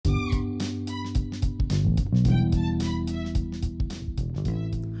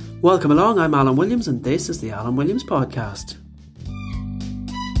Welcome along, I'm Alan Williams and this is the Alan Williams Podcast.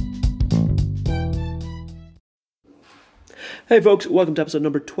 Hey folks, welcome to episode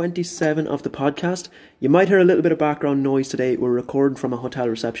number 27 of the podcast. You might hear a little bit of background noise today. We're recording from a hotel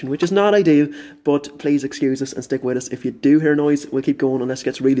reception, which is not ideal, but please excuse us and stick with us. If you do hear noise, we'll keep going unless it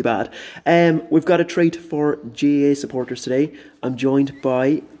gets really bad. We've got a treat for GAA supporters today. I'm joined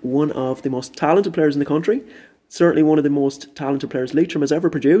by one of the most talented players in the country, certainly one of the most talented players Leitrim has ever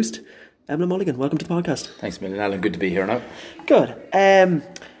produced. Emlyn Mulligan, welcome to the podcast. Thanks, Million Alan. Good to be here now. Good.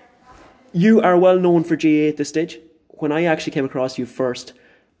 You are well known for GAA at this stage. When I actually came across you first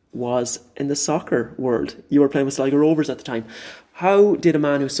was in the soccer world. You were playing with Sligo Rovers at the time. How did a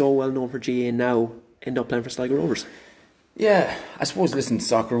man who's so well known for GAA now end up playing for Sligo Rovers? Yeah, I suppose,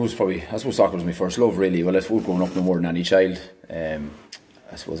 soccer was my first love, really. Well, I suppose growing up no more than any child. I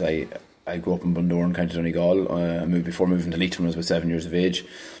suppose I grew up in Bundoran, County Donegal. Before moving to Leitrim, I was about 7 years of age.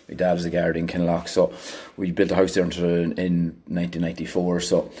 My dad was a guard in Kinloch, so we built a house there in 1994.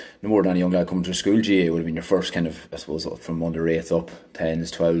 So no more than any young lad coming to school, GAA would have been your first kind of, I suppose, from under 8s up,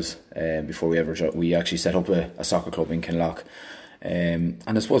 10s, 12s, before we actually set up a soccer club in Kinloch. And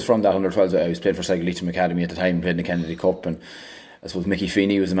I suppose from that under 12s, I was playing for Sligo Leitrim Academy at the time, played in the Kennedy Cup, and I suppose Mickey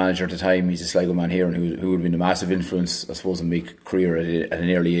Feeney was the manager at the time. He's a Sligo man here, and who would have been a massive influence, I suppose, in my career at an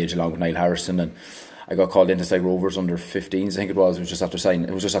early age, along with Niall Harrison. And I got called into Sligo Rovers under 15s, I think it was. It was just after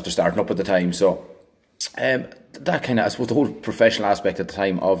starting up at the time. So that kind of, I suppose, the whole professional aspect at the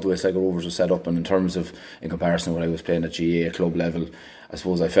time of the way Sligo Rovers was set up, and in comparison to when I was playing at GAA club level, I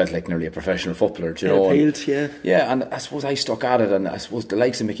suppose I felt like nearly a professional footballer, do you know? Appealed, yeah. Yeah, and I suppose I stuck at it, and I suppose the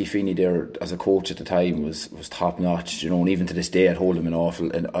likes of Mickey Feeney there as a coach at the time was top notch, you know, and even to this day I'd hold him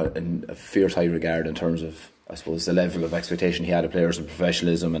in a fierce high regard in terms of, I suppose, the level of expectation he had of players and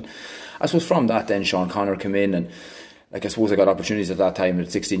professionalism. And I suppose from that then Sean Connor came in, and I suppose I got opportunities at that time at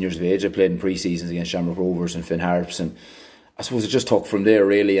 16 years of age. I played in pre-seasons against Shamrock Rovers and Finn Harps, and I suppose it just took from there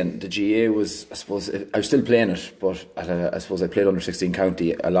really. And the GAA was, I suppose, I was still playing it, but I suppose I played under 16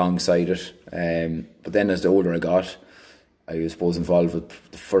 county alongside it. But then as the older I got, I was, suppose, involved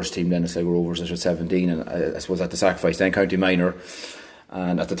with the first team then at Sligo Rovers at 17, and I suppose I had to sacrifice then county minor.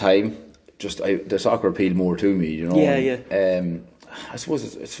 And at the time, the soccer appealed more to me, you know. Yeah. I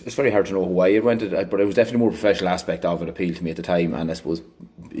suppose it's very hard to know why it went, but it was definitely more professional aspect of it appealed to me at the time, and I suppose,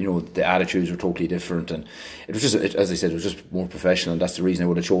 you know, the attitudes were totally different, and it was just, as I said, it was just more professional, and that's the reason I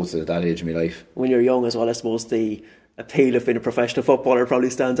would have chosen it at that age of my life. When you're young as well, I suppose the appeal of being a professional footballer probably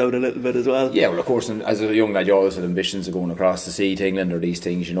stands out a little bit as well. Yeah, well, of course, and as a young lad you always had ambitions of going across the sea to England or these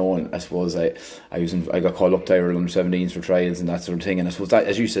things, you know, and I suppose I got called up to Ireland under 17s for trials and that sort of thing, and I suppose that,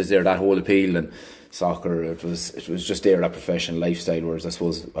 as you said there, that whole appeal and soccer, it was just there, that professional lifestyle, whereas I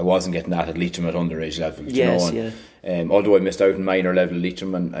suppose I wasn't getting that at Leitrim at underage level, yes, you know, and although I missed out in minor level at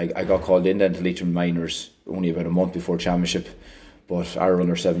Leitrim, and I got called in then to Leitrim minors only about a month before championship, but our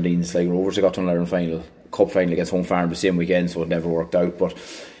under 17s Sligo Rovers, I got to an Ireland cup final against Home Farm the same weekend, so it never worked out. But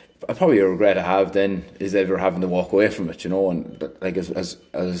probably a regret I have then is ever having to walk away from it, you know. And like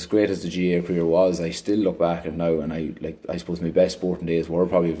as great as the GAA career was, I still look back at it now, and I suppose my best sporting days were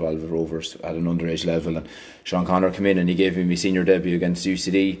probably involved with Rovers at an underage level. And Sean Connor came in and he gave me my senior debut against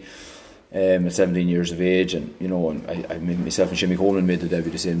UCD at 17 years of age, and you know, and I myself and Shimmy Coleman made the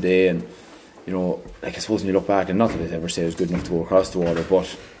debut the same day. And you know, like I suppose when you look back, and not that I'd ever say I was good enough to go across the water,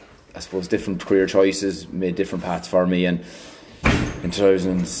 but I suppose different career choices made different paths for me. And in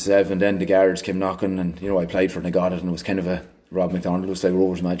 2007 then the Guards came knocking, and you know, I applied for it and I got it, and it was kind of a Rob McDonald was like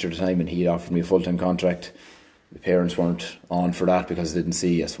Rovers manager at the time, and he offered me a full-time contract. My parents weren't on for that because they didn't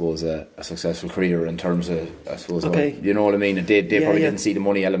see, I suppose, a successful career in terms of, I suppose, you know what I mean, and they probably didn't see the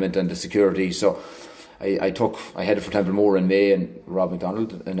money element and the security. So I headed for Templemore in May, and Rob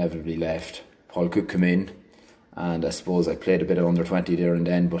McDonald inevitably left. Paul Cook came in, and I suppose I played a bit of under 20 there and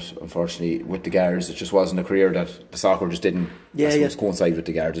then, but unfortunately with the Guards it just wasn't a career that the soccer just didn't coincide with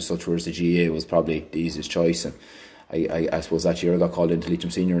the Guards as such, whereas the GAA was probably the easiest choice. And I suppose that year I got called into Leitrim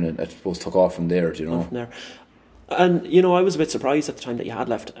Senior, and I suppose took off from there, you know. And you know, I was a bit surprised at the time that you had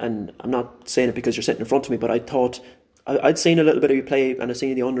left, and I'm not saying it because you're sitting in front of me, but I thought I'd seen a little bit of you play, and I'd seen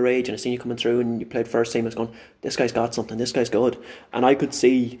you the underage, and I'd seen you coming through, and you played first team. I was going, this guy's got something, this guy's good, and I could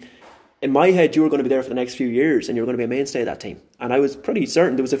see in my head you were going to be there for the next few years, and you were going to be a mainstay of that team. And I was pretty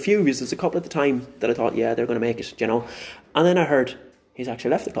certain. There was a couple at the time that I thought, yeah, they're going to make it, you know. And then I heard he's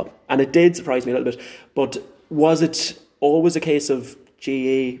actually left the club, and it did surprise me a little bit. But was it always a case of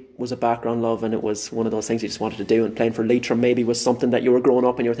GAA was a background love, and it was one of those things you just wanted to do, and playing for Leitrim maybe was something that you were growing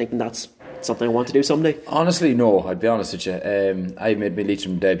up and you were thinking that's something I want to do someday? Honestly, no, I'd be honest with you. I made my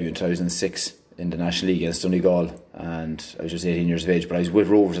Leitrim debut in 2006 in the National League against Donegal, and I was just 18 years of age, but I was with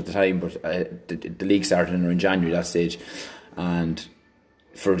Rovers at the time, but the league started in January that stage, and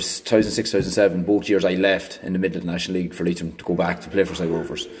for 2006-2007 both years I left in the middle of the National League for Leitrim to go back to play for Sligo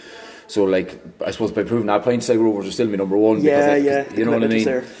Rovers. So like, I suppose by proving that, playing Sligo Rovers was still my number one. You know what I mean?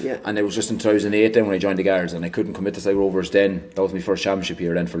 And it was just in 2008 then when I joined the Guards, and I couldn't commit to Sligo Rovers then. That was my first championship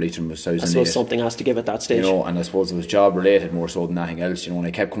year then for Leitrim, was 2008. I suppose something has to give at that stage. You know, and I suppose it was job related more so than anything else. You know, and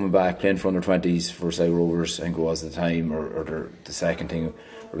I kept coming back, playing for under 20s for Sligo Rovers, I think it was at the time, or the second thing,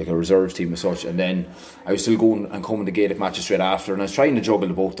 or like a reserves team as such. And then I was still going and coming to Gaelic matches straight after, and I was trying to juggle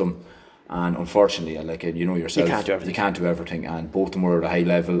the both of them. And unfortunately, like, you know yourself, you can't do everything, and both of them were at a high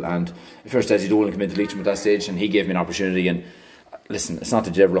level. And first Dessie Dolan came into Leitrim at that stage, and he gave me an opportunity. And listen, it's not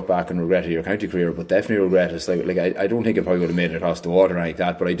that you ever look back and regret your county career, but definitely regret it. Like I don't think I probably would have made it across the water or anything like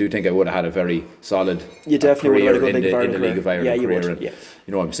that, but I do think I would have had a very solid career in the League of Ireland career. And, you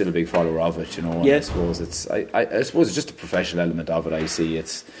know, I'm still a big follower of it. You know, and I suppose it's just a professional element of it. I see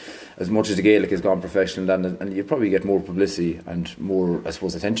it's. As much as the Gaelic has gone professional, and you probably get more publicity and more, I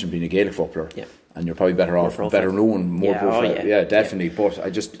suppose, attention being a Gaelic footballer, and you're probably better off, better known, more profile. Yeah, definitely. But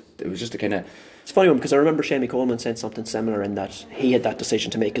it was just a kind of. It's a funny one because I remember Shamie Coleman saying something similar in that he had that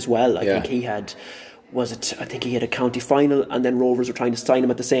decision to make as well. I think he had. I think he had a county final, and then Rovers were trying to sign him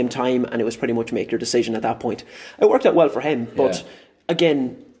at the same time, and it was pretty much make your decision at that point. It worked out well for him, but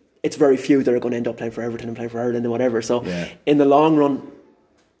again, it's very few that are going to end up playing for Everton and playing for Ireland and whatever. So in the long run,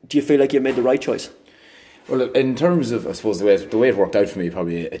 do you feel like you've made the right choice? Well, in terms of, I suppose, the way it worked out for me,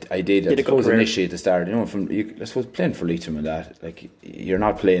 probably I did. I suppose initially at the start, you know, I suppose playing for Leitrim and that, like, you're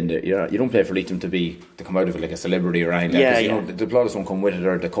not playing you don't play for Leitrim to come out of it like a celebrity or anything. You know, the plaudits don't come with it,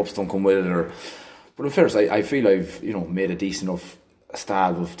 or the cups don't come with it, but at first I feel I've, you know, made a decent enough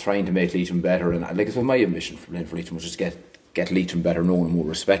stab of trying to make Leitrim better, and like, it's my ambition for playing for Leitrim was just get Leitrim better known and more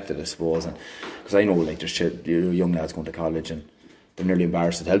respected, I suppose, and because I know, like, there's young lads going to college and they're nearly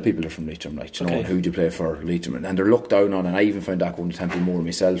embarrassed to tell people they're from Leitrim, like, you know, and who do you play for, Leitrim, and they're looked down on. And I even found that going to Templemore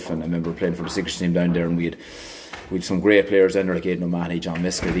myself, and I remember playing for the Sixers team down there, and we had some great players down there like Aidan O'Mahony, John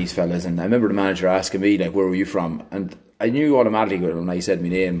Misker, these fellas, and I remember the manager asking me, like, where were you from, and I knew automatically when I said my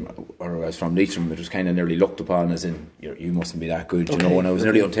name or I was from Leitrim, it was kind of nearly looked upon as in, you mustn't be that good, you know, and I was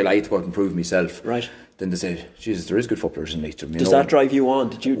nearly until I had to go out and prove myself. Right. Then they said, Jesus, there is good footballers in Leitrim. Does that drive you on?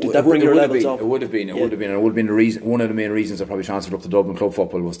 Did that bring your levels up? It would have been. It would have been the reason. One of the main reasons I probably transferred up to Dublin club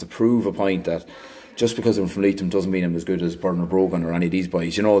football was to prove a point that just because I'm from Leitrim doesn't mean I'm as good as Bernard Brogan or any of these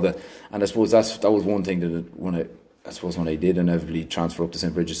boys. You know that, and I suppose that was one thing that when I did inevitably transfer up to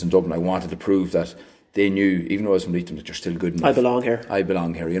St Bridget's in Dublin, I wanted to prove that they knew, even though I was from Leitrim, that you're still good enough. I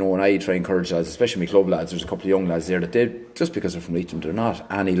belong here, you know, and I try to encourage lads, especially my club lads. There's a couple of young lads there that they, just because they're from Leitrim, they're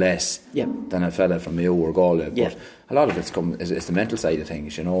not any less than a fella from Mayo or Galway. But a lot of it's the mental side of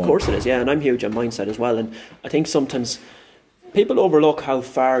things, you know. Of course it is, and I'm huge on mindset as well. And I think sometimes people overlook how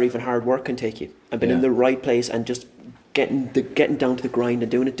far even hard work can take you, and being in the right place and just getting down to the grind and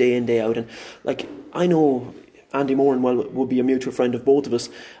doing it day in, day out. And like, I know Andy Moran would be a mutual friend of both of us.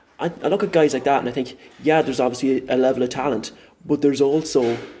 I look at guys like that and I think, there's obviously a level of talent, but there's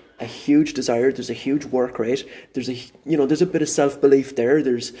also a huge desire, there's a huge work rate, there's a bit of self-belief there,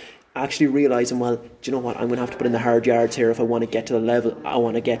 there's actually realising, well, do you know what, I'm going to have to put in the hard yards here if I want to get to the level I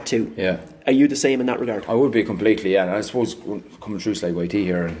want to get to. Yeah. Are you the same in that regard? I would be completely, and I suppose coming through Sligo IT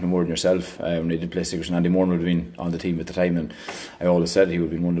here, no more than yourself, when they did play Sligo, and Andy Moran would have been on the team at the time, and I always said he would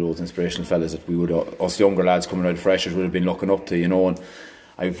have been one of those inspirational fellas that we would, us younger lads coming out of freshers, would have been looking up to, you know. And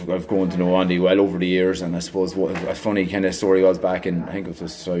I've grown to know Andy well over the years, and I suppose a funny kind of story was back in, I think it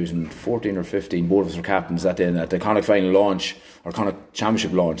was 2014 or 15, both of us were captains that day, and at the Connacht final launch, or Connacht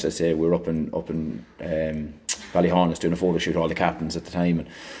championship launch, let's say, we were up in Ballyhaunis doing a photo shoot, all the captains at the time,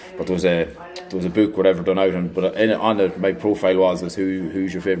 but there was a book, whatever, done out, my profile was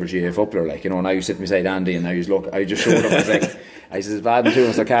who's your favourite GAA footballer, like, you know, and I was sitting beside Andy, and I just showed him, I was like, I says, bad and two of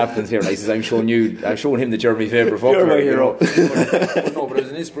us are captains here, and I says, I'm showing him that you're my favourite footballer. You're my hero. But it was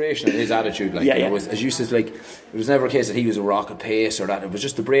an inspiration in his attitude, like, it was, as you says, like, it was never a case that he was a rocket pace or that, it was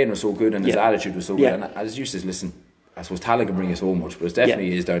just the brain was so good and his attitude was so good, and as you says, listen, I suppose talent can bring you so much, but it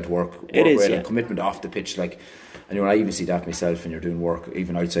definitely is down to work and commitment off the pitch, like. And you know, I even see that myself, and you're doing work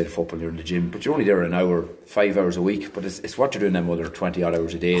even outside of football, you're in the gym, but you're only there an hour, 5 hours a week, but it's what you're doing them other 20 odd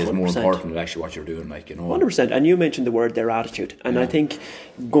hours a day is 100%. More important than actually what you're doing, like, you know. 100%. And you mentioned the word, their attitude, and I think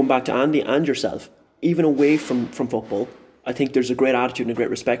going back to Andy and yourself, even away from football, I think there's a great attitude and a great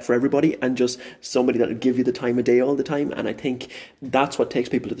respect for everybody, and just somebody that'll give you the time of day all the time. And I think that's what takes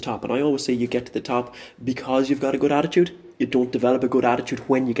people to the top. And I always say you get to the top because you've got a good attitude. You don't develop a good attitude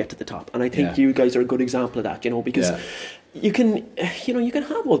when you get to the top. And I think you guys are a good example of that, because you can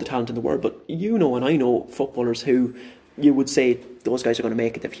have all the talent in the world, but and I know footballers who you would say those guys are going to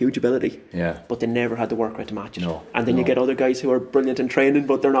make it. They have huge ability, but they never had the work rate to match it. And then you get other guys who are brilliant in training,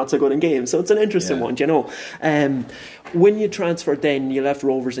 but they're not so good in games. So it's an interesting one, When you transferred, then you left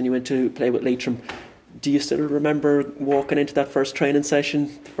Rovers and you went to play with Leitrim. Do you still remember walking into that first training session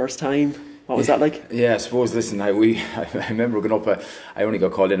the first time? What was that like? Yeah, I suppose. Listen, I remember going up. I only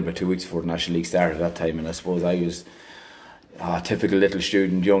got called in about 2 weeks before the National League started at that time, and I suppose I was typical little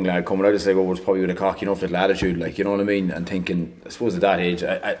student, young lad coming out of Sligo, probably with a cocky enough little attitude, like, you know what I mean, and thinking, I suppose at that age,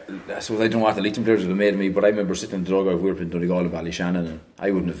 I suppose I don't know what the Leitrim players would have made of me, but I remember sitting in the dugout, we were playing Donegal and Ballyshannon, and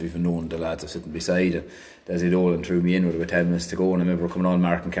I wouldn't have even known the lads I was sitting beside, and Dessie Dolan threw me in with about 10 minutes to go, and I remember coming on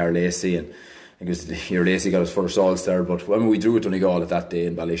Mark and Carl Lacey, and I guess the year Lacey got his first All-Star, but when we drew at Donegal at that day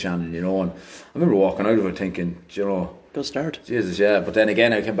in Ballyshannon, and I remember walking out of it thinking, good start. Jesus, yeah. But then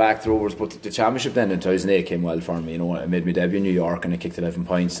again, I came back to Rovers, but the championship then in 2008 came well for me. I made my debut in New York and I kicked 11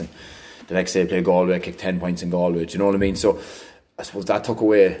 points, and the next day I played Galway, I kicked 10 points in Galway. Do you know what I mean? So I suppose that took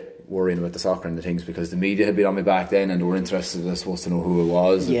away worrying about the soccer and the things, because the media had been on me back then and they were interested, I suppose, to know who I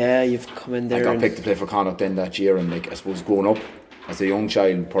was. Yeah, you've come in there. I got picked to play for Connacht then that year, and I suppose growing up as a young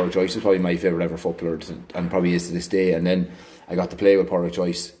child, Porrick Joyce was probably my favourite ever footballer, and probably is to this day. And then I got to play with Porrick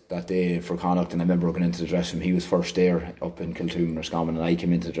Joyce that day for Connacht, and I remember going into the dressing room. He was first there up in Kiltoon or Scammon, and I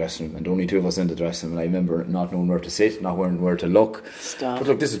came into the dressing room, and only two of us in the dressing room, and I remember not knowing where to sit, not knowing where to look. Stop. But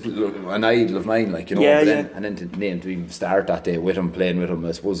look, this is an idol of mine, like, and then to even start that day with him, playing with him,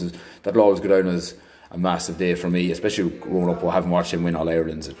 I suppose that'll always go down as a massive day for me, especially growing up. I haven't watched him win All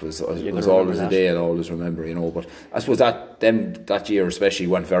Irelands. It was always a day I'll always remember, But I suppose that year especially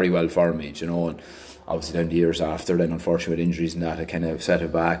went very well for me, and obviously then the years after, then unfortunately with injuries and that, I kind of set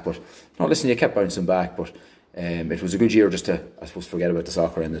it back. But no, listen, you kept bouncing back. But it was a good year just to, I suppose, forget about the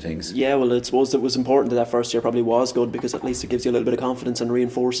soccer end of things. Yeah, well, I suppose it was important that first year probably was good, because at least it gives you a little bit of confidence and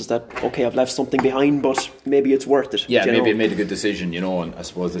reinforces that, okay, I've left something behind, but maybe it's worth it. Yeah, maybe I made a good decision, and I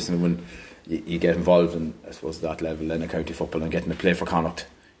suppose, listen, when you get involved in, I suppose, that level in a county football and getting to play for Connacht,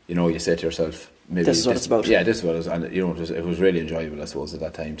 you say to yourself, maybe this is what it's about. Yeah, this is what it is, and it was really enjoyable, I suppose, at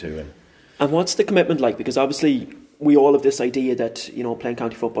that time too. And what's the commitment like? Because obviously we all have this idea that playing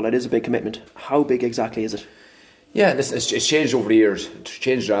county football, it is a big commitment. How big exactly is it? Yeah, it's changed over the years. It's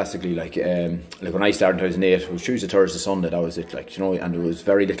changed drastically. Like when I started in 2008, it was Tuesday, Thursday, Sunday. That was it. And there was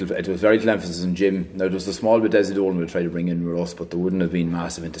very little. It was very little emphasis in gym. Now there was a small bit Dessie Dolan would try to bring in with us, but there wouldn't have been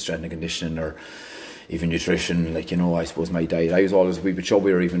massive into strength and conditioning or even nutrition. I suppose my diet. I was always a wee bit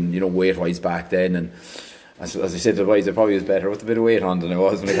chubbier, even weight wise back then, and as I said to the boys, I probably was better with a bit of weight on than I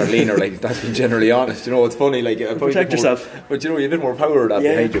was when I got leaner. Like, that's been generally honest. It's funny. Like, protect yourself. But you a bit more power of that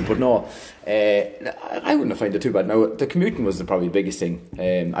behind you. But no, I wouldn't have found it too bad. Now the commuting was probably the biggest thing.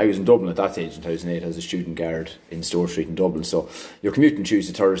 I was in Dublin at that stage in 2008 as a student guard in Store Street in Dublin. So you're commuting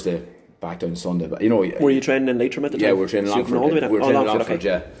Tuesday, Thursday, back down Sunday. But were you training in Leitrim at the time? Yeah, we were training in Longford. We were training in Longford.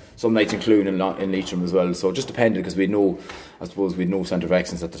 Yeah. Some nights in Clune and in Leitrim as well. So it just depended, because we'd no centre of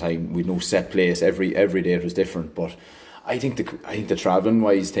excellence at the time. We'd no set place. Every day it was different. But I think the travelling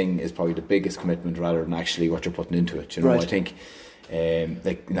wise thing is probably the biggest commitment, rather than actually what you're putting into it. Right. I think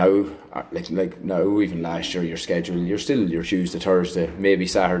now, even last year, your schedule, you're Tuesday, Thursday, maybe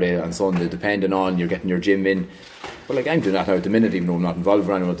Saturday and Sunday, depending on you're getting your gym in. But I'm doing that now at the minute, even though I'm not involved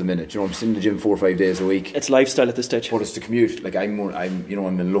with anyone at the minute. I'm sitting in the gym 4 or 5 days a week. It's lifestyle at this stage. But it's the commute. I'm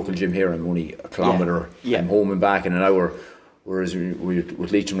in a local gym here. I'm only a kilometre. Yeah. I'm home and back in an hour. Whereas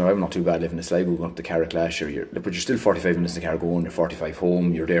with Leitrim now, I'm not too bad living in Sligo, going up to Carrick last year. But you're still 45 minutes in the car going, you're 45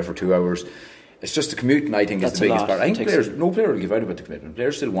 home, you're there for 2 hours. It's just the commuting, I think, is the biggest part. I think no player will give out about the commitment.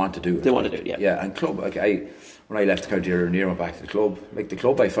 Players still want to do it. They want to do it, yeah. Yeah, and club, when I left the county here and went back to the club, the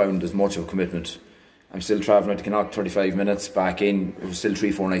club I found as much of a commitment. I'm still travelling out to Connacht 35 minutes, back in, it was still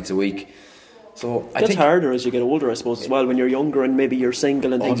 3-4 nights a week. So I think harder as you get older, I suppose, as well. When you're younger and maybe you're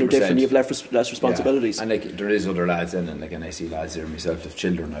single and things are different, you have less responsibilities. Yeah. And there is other lads in, and I see lads here myself with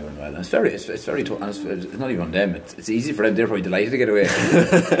children now, and it's very tough. And it's not even on them. It's easy for them. They're probably delighted to get away.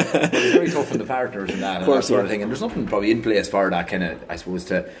 But it's very tough on the partners and that, and that sort of thing. And there's nothing probably in place for that kind of, I suppose,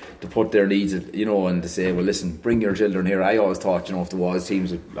 to put their needs, and to say, well, listen, bring your children here. I always thought, if there was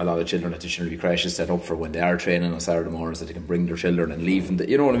teams with a lot of children, that there should be creches set up for when they are training on Saturday mornings, that they can bring their children and leave them.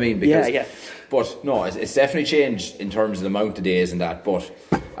 You know what I mean? Because, yeah. But no, it's definitely changed in terms of the amount of days and that. But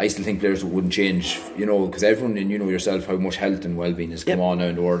I still think players wouldn't change, because everyone, and yourself, how much health and well-being has come on now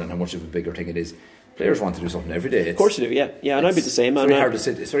in the world, and how much of a bigger thing it is. Players want to do something every day. Of course you do, yeah, and I'd be the same. It's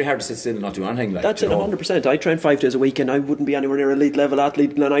very hard to sit still and not do anything. Like, that's it, 100%. I train 5 days a week, and I wouldn't be anywhere near elite level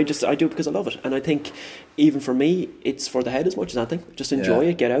athlete, and I do it because I love it. And I think even for me, it's for the head as much as anything. Just enjoy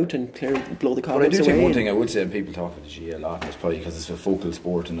it, get out and blow the cobwebs away. But I do think one thing I would say, and people talk about the GAA a lot, and it's probably because it's a focal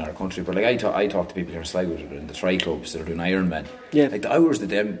sport in our country. But like I talk to people here in Sligo that are in the tri clubs that are doing Ironman. Yeah, like the hours that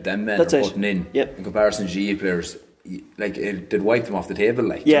them men are putting in comparison to GAA players. Like they'd wipe them off the table.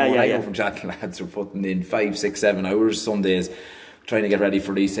 Like I know from chatting lads are putting in 5, 6, 7 hours some days trying to get ready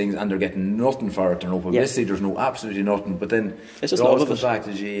for these things, and they're getting nothing for it. There's no publicity, there's no absolutely nothing. But then it's just it always comes back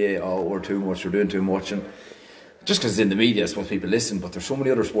to GAA. Oh, we're too much, we're doing too much, and just because it's in the media, I suppose people listen. But there's so many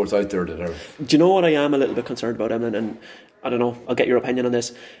other sports out there that are. Do you know what I am a little bit concerned about, Emlyn? And I don't know, I'll get your opinion on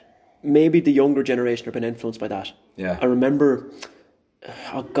this. Maybe the younger generation have been influenced by that. Yeah, I remember.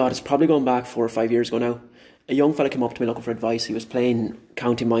 Oh God, it's probably going back 4 or 5 years ago now. A young fella came up to me looking for advice. He was playing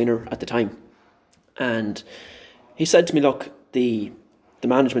county minor at the time, and he said to me, look, the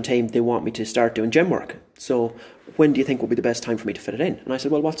management team, they want me to start doing gym work, so when do you think will be the best time for me to fit it in? And I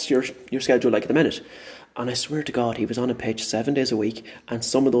said, well, what's your schedule like at the minute? And I swear to God, he was on a pitch 7 days a week, and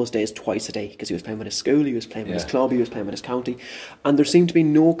some of those days twice a day, because he was playing with his school, he was playing with his club, he was playing with his county, and there seemed to be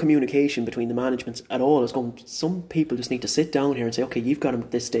no communication between the managements at all. It's going, some people just need to sit down here and say, okay, you've got him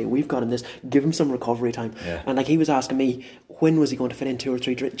this day, we've got him this, give him some recovery time. And like he was asking me, when was he going to fit in 2 or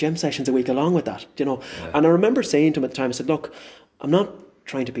 3 gym sessions a week along with that, you know? And I remember saying to him at the time, I said, look, I'm not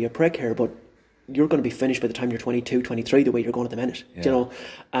trying to be a prick here, but you're going to be finished by the time you're 22, 23, the way you're going at the minute, you know?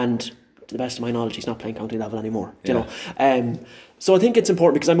 And to the best of my knowledge, he's not playing county level anymore, you know. So I think it's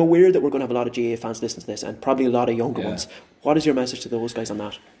important, because I'm aware that we're going to have a lot of GAA fans listening to this, and probably a lot of younger ones. What is your message to those guys on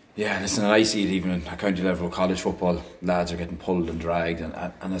that? Yeah, listen, I see it even at county level, college football, lads are getting pulled and dragged, and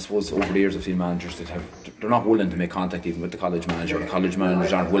I suppose over the years I've seen managers that they're not willing to make contact even with the college manager, or the college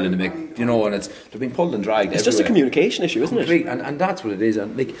managers aren't willing to make, you know, and they're being pulled and dragged. It's everywhere. Just a communication issue, isn't it? And that's what it is,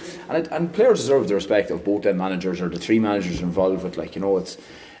 and players deserve the respect of both them managers, or the 3 managers involved with, like, you know, it's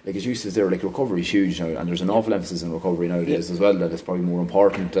like as you said there, like recovery is huge now, and there's an awful emphasis on recovery nowadays as well, that it's probably more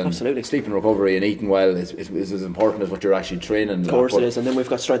important. And absolutely, sleeping recovery and eating well is as important as what you're actually training. Of course it is, and then we've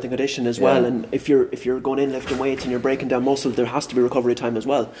got strength and conditioning as well. And if you're going in lifting weights and you're breaking down muscle, there has to be recovery time as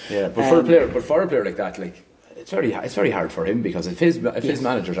well. Yeah, but for a player like that, like it's very hard for him, because if his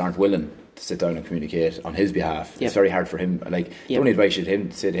managers aren't willing to sit down and communicate on his behalf, it's very hard for him. Like the only advice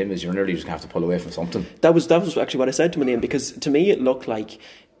you'd say to him is you're nearly just going to have to pull away from something. That was actually what I said to him in the end, because to me it looked like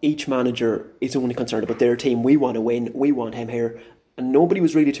each manager is only concerned about their team. We want to win, we want him here, and nobody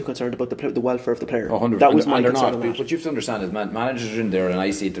was really too concerned about the welfare of the player. 100%. That was my concern. But you have to understand is managers are in there, and I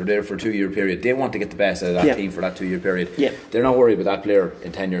see it, they're there for a 2-year period. They want to get the best out of that team for that 2-year period. They're not worried about that player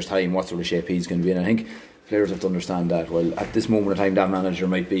in 10 years' time, what sort of shape he's going to be in. I think players have to understand that. Well, at this moment in time, that manager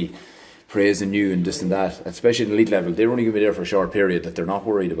might be praising you and this and that, especially at elite level. They're only going to be there for a short period, that they're not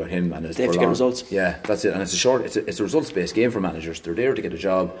worried about him, and they have to get results. Yeah, that's it. And it's a results-based game for managers. They're there to get a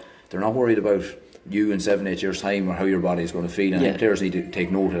job. They're not worried about you in 7-8 years' time, or how your body is going to feel. And I think players need to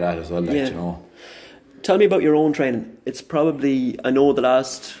take note of that as well. Like, you know. Tell me about your own training. It's probably, I know the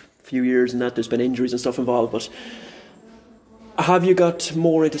last few years and that there's been injuries and stuff involved, but have you got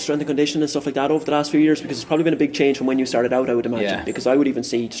more into strength and conditioning and stuff like that over the last few years? Because it's probably been a big change from when you started out, I would imagine. Because I would even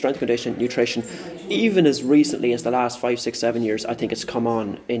see strength and conditioning, nutrition, even as recently as the last 5, 6, 7 years, I think it's come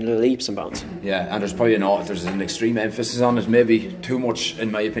on in leaps and bounds. Yeah, and there's probably there's an extreme emphasis on it, maybe too much,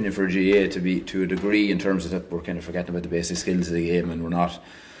 in my opinion, for GAA to a degree, in terms of that we're kind of forgetting about the basic skills of the game, and we're not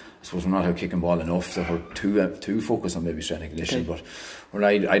out kicking ball enough, so we're too focused on maybe strength and conditioning. But when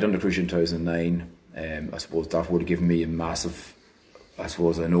I done the cruciate in 2009, I suppose that would have given me a massive,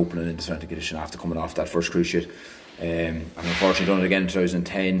 an opening into strength and conditioning after coming off that first cruciate. And unfortunately done it again in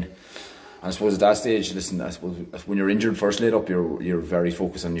 2010. And I suppose at that stage, listen, I suppose when you're injured first laid up, you're very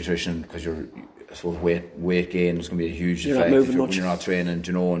focused on nutrition, because weight gain is going to be a huge effect when you're not training,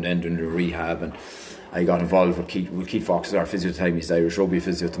 you know, and then doing the rehab. And I got involved with Keith Fox, our physio at the time. He's the Irish rugby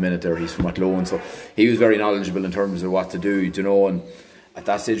physio at the minute there. He's from Athlone, so he was very knowledgeable in terms of what to do, you know. And at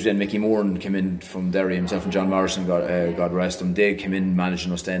that stage then Mickey Moran came in from Derry, himself and John Morrison, God rest him. They came in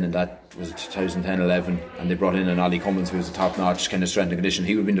managing us then, and that was 2010-11, and they brought in an Ollie Cummins, who was a top notch kind of strength and condition.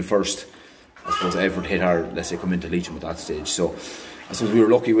 He would have been the first, I suppose, ever to hit our, let's say, come into Leitrim at that stage. So I suppose we were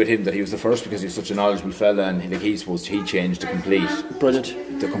lucky with him that he was the first, because he's such a knowledgeable fella, and he changed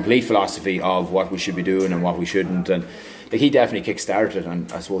the complete philosophy of what we should be doing and what we shouldn't. And he definitely kick-started,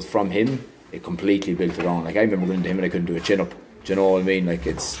 and I suppose from him it completely built it on. Like, I remember going to him and I couldn't do a chin-up. Do you know what I mean? Like,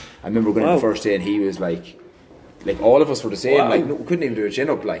 I remember going the first day, and he was like all of us were the same. Like, we couldn't even do a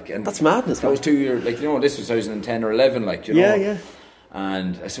chin up. Like, and that's madness. That was 2 years. Like, you know, this was 2010 or 11. Like, you know. Yeah.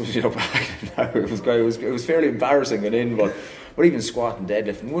 And I suppose, back now, it was fairly embarrassing going in, but even squat and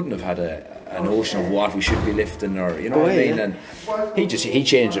deadlifting wouldn't have had a notion of what we should be lifting, or what I mean. And he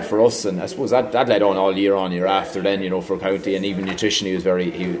changed it for us, and I suppose that led on all year after then, for county, and even nutrition. He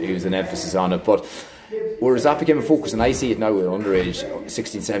was an emphasis on it, but whereas that became a focus, and I see it now with underage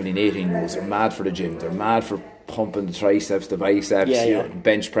 16, 17, 18 year olds. They're mad for the gym, they're mad for pumping the triceps, the biceps,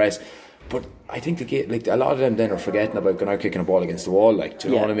 bench press. But I think a lot of them then are forgetting about going out kicking a ball against the wall, do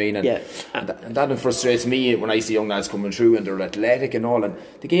you know what I mean? And that frustrates me when I see young lads coming through and they're athletic and all. And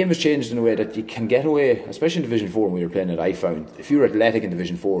the game has changed in a way that you can get away, especially in Division 4 when we were playing it. I found if you were athletic in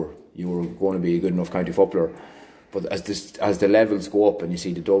Division 4, you were going to be a good enough county footballer. But as the levels go up and you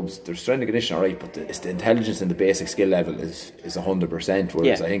see the dubs, their strength and condition alright, but it's the intelligence and the basic skill level is 100%.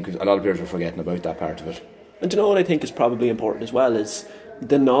 Whereas I think a lot of players are forgetting about that part of it. And do you know what I think is probably important as well is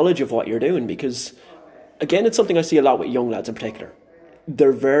the knowledge of what you're doing, because again, it's something I see a lot with young lads in particular.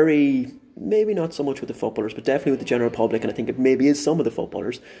 They're very, maybe not so much with the footballers, but definitely with the general public, and I think it maybe is some of the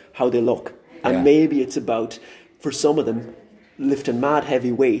footballers, how they look. And maybe it's about, for some of them, lifting mad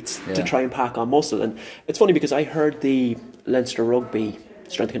heavy weights to try and pack on muscle. And it's funny because I heard the Leinster Rugby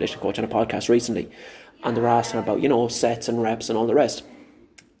strength and conditioning coach on a podcast recently, and they were asking about, sets and reps and all the rest.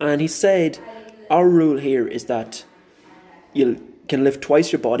 And he said, our rule here is that you can lift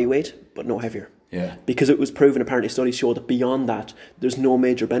twice your body weight, but no heavier. Yeah. Because it was proven, apparently studies show that beyond that, there's no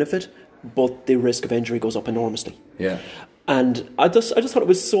major benefit, but the risk of injury goes up enormously. Yeah. And I just thought it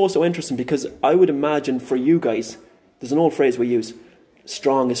was so interesting, because I would imagine for you guys, there's an old phrase we use,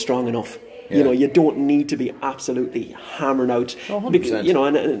 strong is strong enough. Yeah. You don't need to be absolutely hammering out.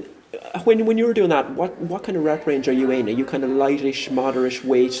 100%. And when you were doing that, what kind of rep range are you in? Are you kind of lightish, moderate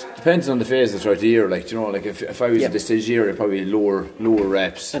weight? Depends on the phases throughout the year. If I was at this stage year, I'd probably lower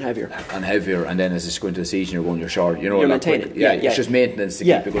reps and heavier, and then as you go into the season, you're going your short. You're maintaining. It's just maintenance to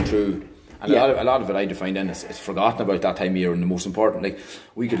keep it going through. And a lot of it I define then is it's forgotten about that time of year. And the most important,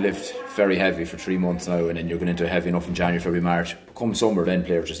 we could lift very heavy for 3 months now, and then you're going into heavy enough in January, February, March. Come summer, then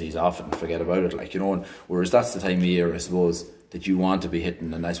players just ease off and forget about it. And whereas that's the time of year, I suppose, that you want to be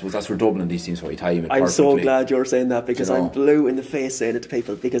hitting, and I suppose that's where Dublin and these teams why time it. I'm so glad you're saying that, because I'm blue in the face saying it to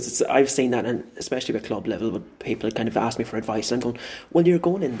people, because I've seen that, and especially at club level, when people kind of ask me for advice, and I'm going, well, you're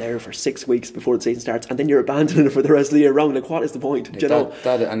going in there for 6 weeks before the season starts, and then you're abandoning it for the rest of the year round. What is the point?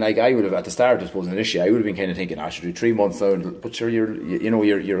 I would have at the start, I suppose, initially, I would have been kind of thinking, I should do 3 months now, but sure,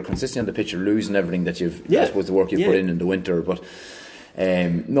 you're consistent on the pitch, you're losing everything that you've, I suppose, the work you put in the winter, but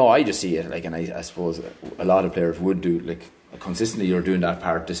no, I just see it and I suppose a lot of players would do consistently. You're doing that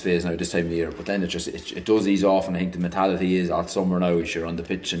part this phase now, this time of year, but then it does ease off, and I think the mentality is all summer now is you're on the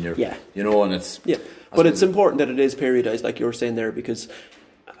pitch and you're and it's but it's important that it is periodised, like you were saying there, because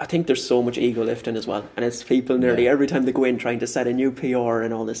I think there's so much ego lifting as well, and it's people nearly every time they go in trying to set a new PR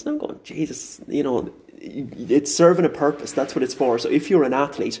and all this, and I'm going, Jesus, it's serving a purpose. That's what it's for. So if you're an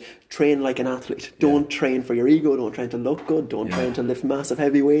athlete, train like an athlete. Don't train for your ego. Don't try to look good. Don't try to lift massive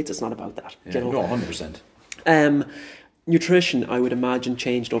heavy weights. It's not about that. No, 100%. Nutrition, I would imagine,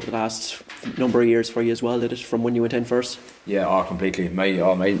 changed over the last number of years for you as well, did it, from when you went in first? Yeah, completely. My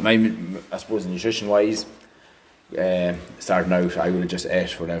I suppose nutrition wise, starting out, I would have just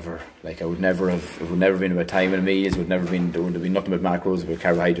ate whatever. It would never been about time and meals. There would have been nothing about macros, about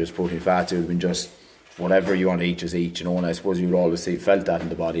carbohydrates, protein, fats. It would have been just whatever you want to eat, just eat. And I suppose you would always felt that in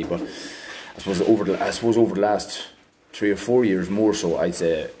the body. But I suppose over the last 3 or 4 years more so, I'd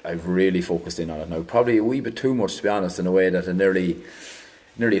say I've really focused in on it now. Probably a wee bit too much, to be honest, in a way that it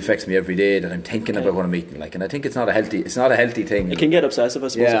nearly affects me every day, that I'm thinking about what I'm eating. And I think it's not a healthy thing. It can get obsessive, I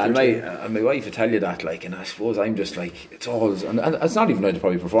suppose. Yeah, and my wife would tell you that, and I suppose I'm just it's all, and it's not even about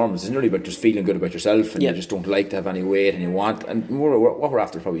probably performance. It's nearly about just feeling good about yourself, and you just don't like to have any weight, and you want, and more what we're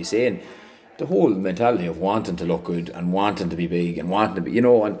after probably saying, the whole mentality of wanting to look good and wanting to be big and wanting to be,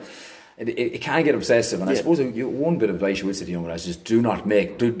 and it can get obsessive. And I suppose one bit of advice you would say to young guys is do not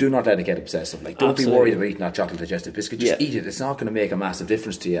let it get obsessive. Don't be worried about eating that chocolate digestive biscuit. Just eat it. It's not going to make a massive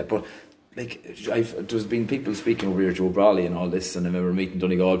difference to you. But there's been people speaking over here, Joe Brawley and all this, and I remember meeting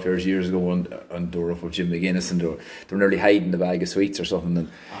Donegal players years ago, and they were up with Jim McGuinness, and they were nearly hiding the bag of sweets or something, and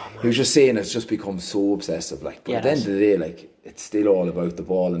he was just saying it's just become so obsessive. But at the end of the day, it's still all about the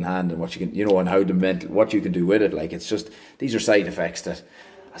ball in hand and what you can, and how what you can do with it. It's just, these are side effects that,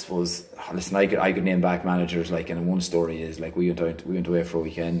 I suppose, listen, I could name back managers, and one story is, we went away for a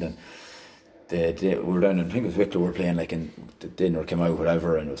weekend, and we were down in, I think it was Wicklow, we were playing, and the dinner came out,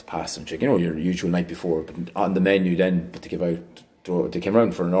 whatever, and it was pasta and chicken, your usual night before, but on the menu then, but they came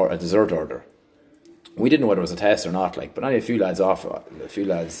around for a dessert order. We didn't know whether it was a test or not, but only a few lads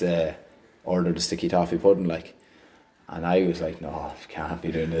ordered a sticky toffee pudding, And I was like, no, you can't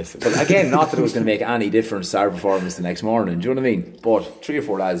be doing this. But again, not that it was going to make any difference to our performance the next morning, do you know what I mean? But 3 or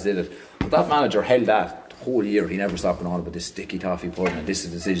 4 lads did it. But that manager held that the whole year. He never stopped going on about this sticky toffee pudding and this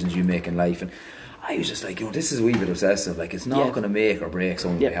is the decisions you make in life. And I was just like, this is a wee bit obsessive. Like, it's not going to make or break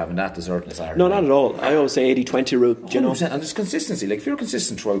someone by having that desertness. No, not at all. I always say 80-20 rule, you know. And there's consistency. Like, if you're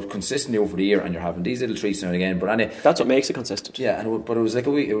consistent throughout, consistently over the year, and you're having these little treats now and again, but anyway, that's what makes it consistent. Yeah, but it was like a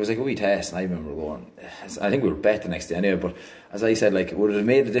wee test, and I remember going. I think we were bet the next day anyway. But as I said, like, would it have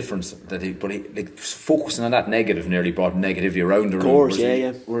made a difference that he like focusing on that negative nearly brought negativity around the room? Of course,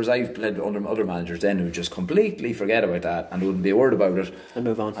 yeah. Whereas I've played under other managers then who just completely forget about that and wouldn't be a word about it and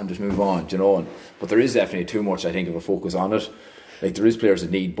move on, you know. But there is definitely too much, I think, of a focus on it. Like, there is players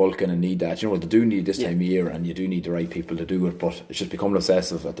that need bulking and need that, you know, they do need this time of year, and you do need the right people to do it, but it's just becoming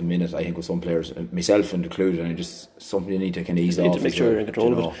obsessive at the minute, I think, with some players, myself included, and just something you need to kind of ease off. You need to make sure you're in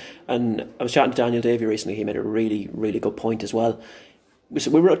control of it. And I was chatting to Daniel Davey recently. He made a really, really good point as well.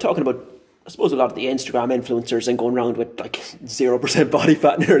 We were talking about, I suppose, a lot of the Instagram influencers and going around with like 0% body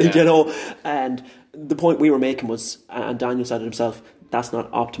fat nearly, you know, and the point we were making was, and Daniel said it himself, that's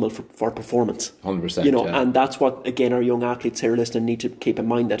not optimal for performance. 100%. You know, and that's what, again, our young athletes here listening need to keep in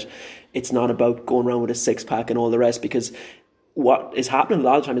mind, that it's not about going around with a six pack and all the rest, because what is happening a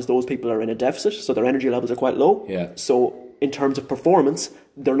lot of the time is those people are in a deficit, so their energy levels are quite low. Yeah. So in terms of performance,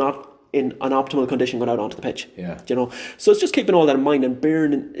 they're not in an optimal condition going out onto the pitch. Yeah. You know, so it's just keeping all that in mind and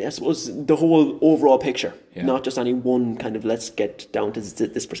bearing, I suppose, the whole overall picture, not just any one kind of let's get down to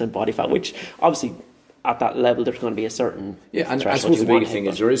this percent body fat, which obviously at that level there's going to be a certain and I suppose the biggest thing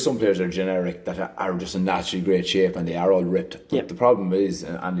is there is some players that are generic that are just in naturally great shape and they are all ripped, but the problem is,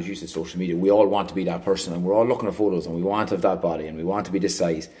 and as you said, social media, we all want to be that person and we're all looking at photos and we want to have that body and we want to be this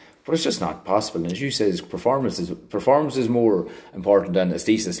size, but it's just not possible. And as you said, performance is more important than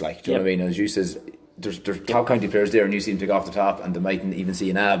aesthesis, like, do you know what I mean? As you said, there's top county players there and you see them take off the top and they mightn't even see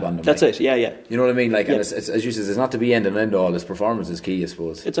an ab on them. That's like, it, yeah. You know what I mean? Like, and it's, as you said, it's not to be end and end all. It's performance is key, I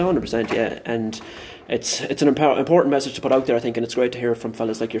suppose. It's 100%, yeah. And it's an important message to put out there, I think, and it's great to hear from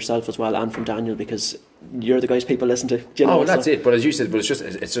fellas like yourself as well and from Daniel, because you're the guys people listen to. You know, that's it. But as you said, it's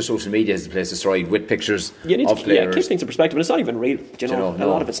just social media is the place to stride with pictures of players. Yeah, keep things in perspective, and it's not even real. You know, a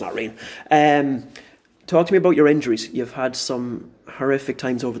lot of it's not real. Talk to me about your injuries. You've had some horrific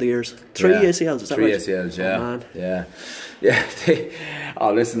times over the years. 3 ACLs, is that right? 3 ACLs, yeah.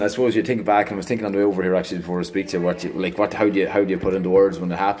 Oh, listen, I suppose you think back, and I was thinking on the way over here actually before I speak to you, how do you put into words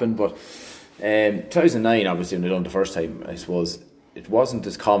when it happened? But 2009, obviously, when I done the first time, I suppose it wasn't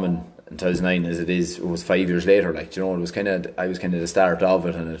as common in 2009 as it was 5 years later. Like, you know, I was kind of the start of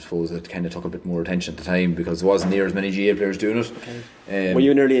it, and I suppose it kind of took a bit more attention at the time because there wasn't near as many GAA players doing it. Okay. Were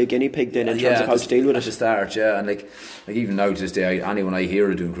you nearly a guinea pig then in terms of how to deal with it? At the start, yeah, and like even now to this day, anyone I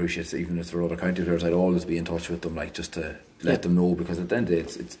hear doing cruciates, even if they're other county players, I'd always be in touch with them, like, just to let them know, because at the end of the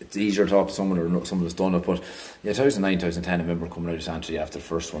day, it's easier to talk to someone or someone that's done it. But 2009, 2010, I remember coming out of Santry after the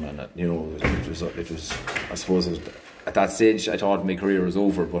first one, and you know, it was I suppose it was, at that stage I thought my career was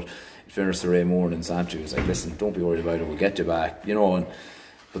over, but in fairness to Ray Moore and Santry, was like, listen, don't be worried about it, we'll get you back, you know.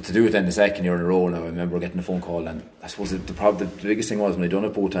 But to do it then the second year in a row, now I remember getting a phone call, and I suppose the biggest thing was when I'd done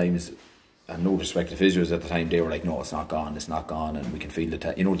it both times, and no respect to physios at the time, they were like, no, it's not gone, and we can feel the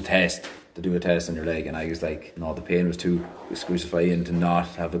test, to do a test on your leg, and I was like, no, the pain was too excrucifying to not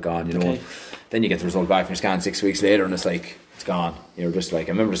have it gone, you know. Then you get the result back from your scan 6 weeks later and it's like, it's gone. You're just like,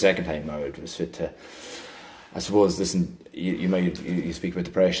 I remember the second time now, it was fit to, I suppose, listen, you speak about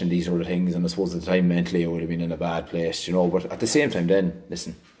depression, these sort of things, and I suppose at the time mentally I would have been in a bad place, you know, but at the same time then,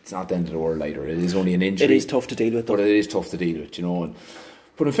 listen, it's not the end of the world either. It is only an injury. It is tough to deal with, though. But it is tough to deal with, you know.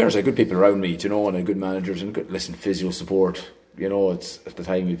 But in fairness, I had good people around me, you know, and I had good managers and good, physio support. You know, it's at the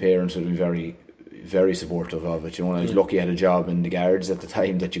time my parents would have been very, very supportive of it. You know, and I was lucky I had a job in the guards at the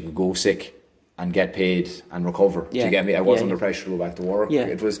time that you could go sick and get paid and recover. Do you get me? I wasn't under pressure to go back to work.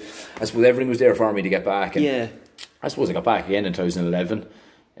 It was, I suppose everything was there for me to get back. And I suppose I got back again in 2011.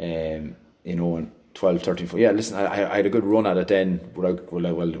 You know, and 12, 13, 14. Yeah, listen, I had a good run at it then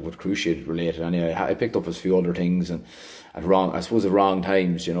with cruciate related anyway. I picked up a few other things and at wrong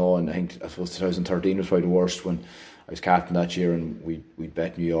times, you know, and I suppose 2013 was probably the worst when I was captain that year and we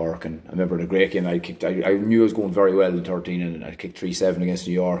bet New York, and I remember the great game I knew I was going very well in 13 and I kicked 3-7 against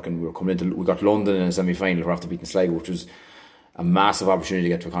New York, and we got London in a semi-final after beating Sligo, which was a massive opportunity to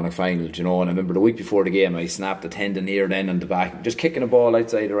get to a Connacht final, you know. And I remember the week before the game I snapped the tendon here then on the back, just kicking a ball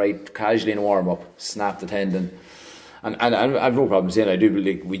outside the right casually in a warm-up, snapped the tendon. And I have no problem saying I do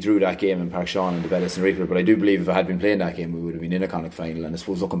believe we drew that game in Park Sean and the Bellis and Reaper, but I do believe if I had been playing that game we would have been in a Connacht final. And I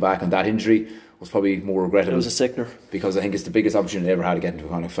suppose looking back on that injury was probably more regrettable. It was a sickener, because I think it's the biggest opportunity I ever had to get into a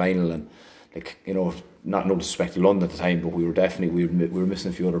Connacht final, and like, you know, not no disrespect to London at the time, but we were definitely we were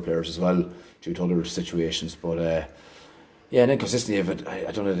missing a few other players as well due to other situations. But yeah, and then consistently,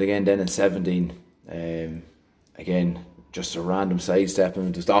 I done it again then in 17. Again, just a random sidestep, and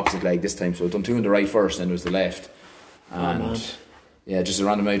it was the opposite leg this time. So I done 2 on the right first, and it was the left, and yeah, just a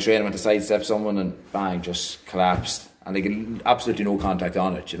random night train. I went to sidestep someone, and bang, just collapsed, and like absolutely no contact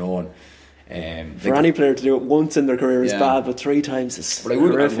on it, you know. And for any player to do it once in their career is bad, but 3 times is but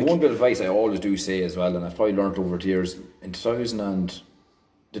horrific. One bit of advice I always do say as well, and I've probably learnt over the years, in 2000 and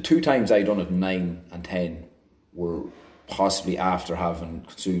the 2 times I done it, 9 and 10, were possibly after having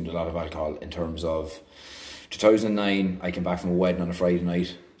consumed a lot of alcohol. In terms of 2009, I came back from a wedding on a Friday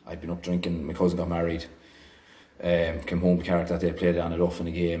night. I'd been up drinking, my cousin got married, came home to Carrick that day, played on it off in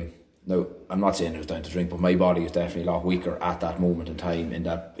a game. Now, I'm not saying it was down to drink, but my body was definitely a lot weaker at that moment in time, in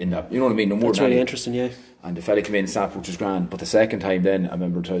that you know what I mean? No more. That's really interesting, yeah. And the fella came in, snapped, which was grand. But the second time then, I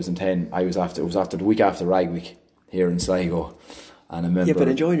remember 2010, it was after the week after Rag Week here in Sligo. And I remember, yeah, but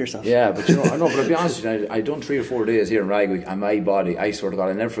enjoying yourself. Yeah, but you know, I know, but I'll be honest with you, I'd done 3 or 4 days here in Rag Week, and my body, I swear to God,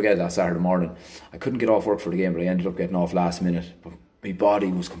 I'll never forget that Saturday morning. I couldn't get off work for the game, but I ended up getting off last minute. But my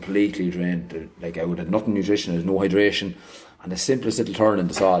body was completely drained. Like, I would have nothing nutrition, there was no hydration, and the simplest little turn in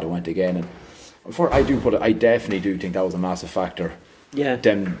the sod, I went again. And before I definitely do think that was a massive factor. Yeah.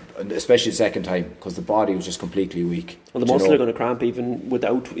 Then, especially the second time, because the body was just completely weak. Well, the muscles are going to cramp even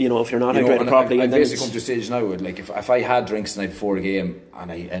without, you know, if you're not hydrated properly. I basically come to a stage now, like if I had drinks the night before a game,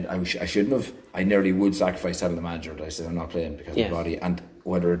 and I shouldn't have, I nearly would sacrifice telling the manager that I said I'm not playing because of my body. And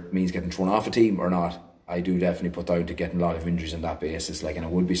whether it means getting thrown off a team or not, I do definitely put down to getting a lot of injuries on that basis. Like, and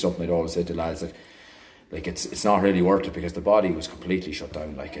it would be something I'd always say to lads, like it's not really worth it, because the body was completely shut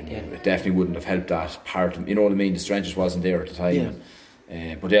down. Like, and it definitely wouldn't have helped that part. You know what I mean? The strength just wasn't there at the time.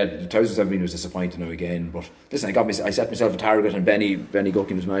 Yeah. But yeah, 2017 was disappointing now again. But listen, I set myself a target, and Benny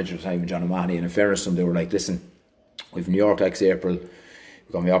Guckin was manager at the time, and John O'Mahony. And in fairness to them, they were like, listen, we've New York next April,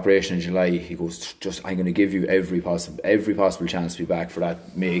 we got my operation in July. He goes, I'm going to give you every possible chance to be back for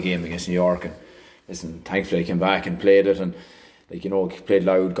that May game against New York. And listen, thankfully I came back and played it, and like, you know, played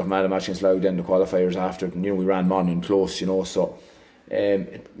Loud, got man of the match against Loud, then the qualifiers after, and you know, we ran Monaghan close, you know, so.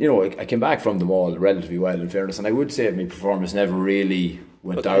 You know, I came back from them all relatively well, in fairness, and I would say my performance never really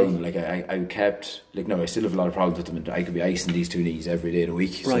went down. Like, I kept, like, no, I still have a lot of problems with them, and I could be icing these 2 knees every day of the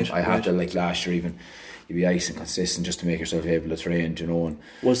week. Right, so I had to, like last year even, you'd be icing consistent just to make yourself able to train, you know. And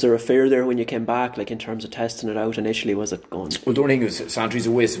was there a fear there when you came back, like in terms of testing it out initially? Was it going? Well, the only thing is, Santry's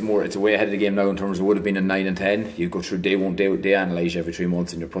a waste more. It's a way ahead of the game now in terms of would have been in 9 and 10. You go through day analyse you every 3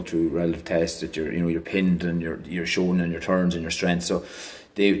 months, and you're put through relative tests that you're pinned, and you're shown in your turns and your strength. So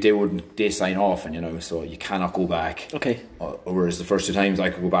they sign off, and you know, so you cannot go back. Okay. Whereas the first 2 times I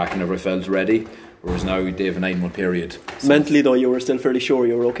could go back whenever I felt ready. Whereas now they have a 9-month period. So mentally though, you were still fairly sure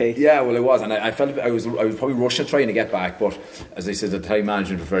you were okay. Yeah, well, I was, and I felt I was probably rushing trying to get back. But as I said, the time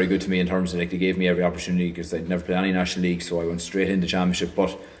management were very good to me in terms of, like, they gave me every opportunity, because I'd never played any national league, so I went straight into championship.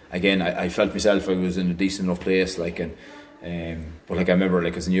 But again, I felt myself I was in a decent enough place, like, and but like I remember,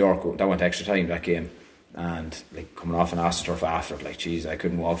 like, because in New York that went extra time that game. And like coming off an AstroTurf after it, like, geez, I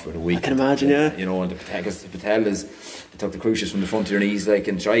couldn't walk for a week. I can imagine, yeah. You know, and the patellas, they took the cruciates from the front of your knees, like,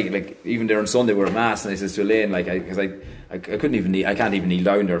 and try, like, even there on Sunday we're a mass, and I said to Elaine, like, because I couldn't even kneel, I can't even kneel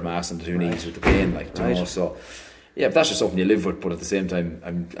down there a mass on the 2 knees with the pain, like, you know. So yeah, but that's just something you live with. But at the same time,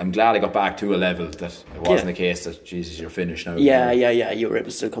 I'm glad I got back to a level that it wasn't the case that, Jesus, you're finished now. Yeah, you were able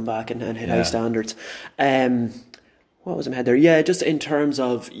to still come back and hit high standards. What was in my head there? Yeah, just in terms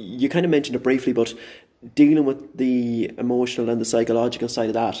of, you kind of mentioned it briefly, but dealing with the emotional and the psychological side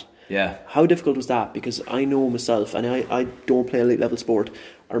of that. Yeah. How difficult was that? Because I know myself, and I don't play elite level sport.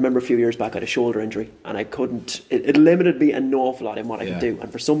 I remember a few years back I had a shoulder injury, and I couldn't, it limited me an awful lot in what I could do.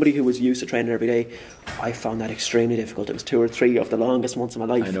 And for somebody who was used to training every day, I found that extremely difficult. It was 2 or 3 of the longest months of my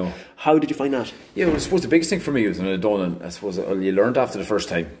life. I know. How did you find that? Yeah, well, I suppose the biggest thing for me was when I done, and I suppose you learned after the first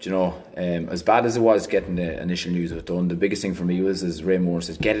time, you know, as bad as it was getting the initial news of it done, the biggest thing for me was, as Ray Moore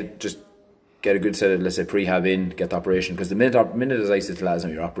says, get a good set of, let's say, prehab in, get the operation, because the minute as I said to lads,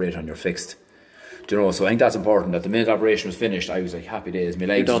 you're operating on, you're fixed. Do you know? So I think that's important, that the minute operation was finished, I was like, happy days. My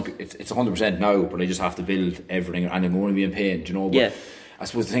legs, it's 100% now, but I just have to build everything, and I'm going to be in pain. Do you know? But I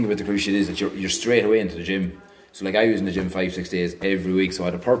suppose the thing about the cruciate is that you're straight away into the gym. So like, I was in the gym 5-6 days every week, so I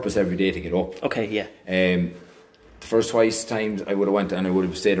had a purpose every day to get up. Okay, yeah. The first 2 times I would have went and I would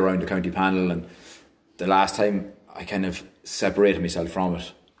have stayed around the county panel, and the last time I kind of separated myself from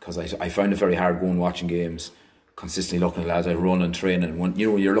it, because I found it very hard going watching games, consistently looking at lads I run and train, and when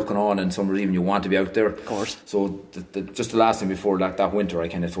you're looking on and some even you want to be out there, of course. So just the last thing before that winter, I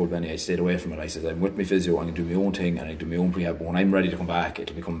kind of told Benny I stayed away from it. I said I'm with my physio, I'm going to do my own thing and I do my own prehab, but when I'm ready to come back,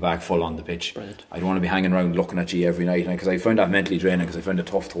 it'll be coming back full on the pitch. Brilliant. I don't want to be hanging around looking at you every night, because I found that mentally draining, because I found it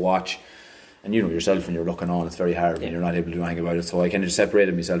tough to watch. And yourself, when you're looking on, it's very hard when you're not able to do anything about it. So I kind of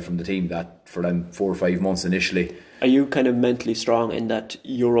separated myself from the team that for them 4 or 5 months initially. Are you kind of mentally strong in that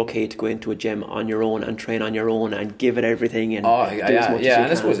you're okay to go into a gym on your own and train on your own and give it everything and do as much as you and can?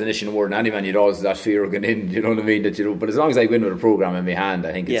 I suppose initially more than any man, you'd always have that fear of going in, you know what I mean? But as long as I go in with a programme in my hand,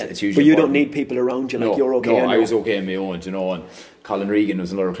 I think it's usually But you important. don't need people around you, like you're okay. No, I was okay on my own, and Colin Regan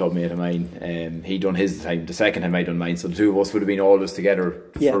was another club mate of mine. He done his time. The second time I done mine, so the two of us would have been always together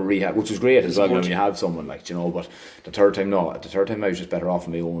for rehab, which was great as well when you have someone but the third time I was just better off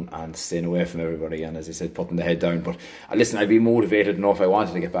on my own and staying away from everybody, and as I said, putting the head down. But listen, I'd be motivated enough. I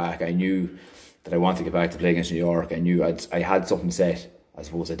wanted to get back. I knew that I wanted to get back to play against New York. I knew I had something set, I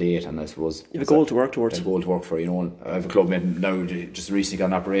suppose, a date, and I suppose you have a goal to work towards. A goal to work for, and I have a club mate now just recently got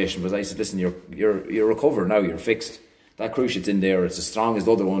an operation, but I said, listen, you're recovered now, you're fixed. That cruciate's in there, it's as strong as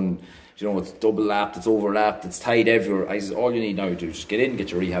the other one, it's double lapped, it's overlapped, it's tied everywhere. I said, all you need now to do is just get in, get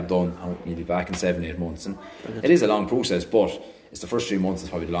your rehab done, and you'll be back in 7-8 months. And it is a long process, but it's the first 3 months is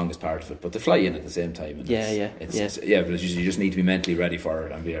probably the longest part of it, but they fly in at the same time. And but you just need to be mentally ready for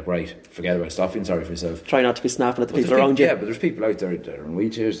it and be like, right, forget about it, stop feeling sorry for yourself. Try not to be snapping at the people around you. Yeah, but there's people out there that are in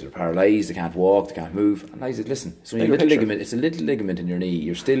wheelchairs, they're paralysed, they can't walk, they can't move. And I said, listen, it's a little ligament in your knee,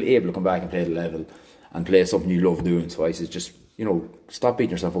 you're still able to come back and play the level and play something you love doing. So I said, just stop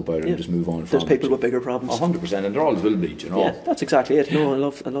beating yourself up about it and just move on. There's people with bigger problems. 100%, and there always will be. Yeah, that's exactly it. No, I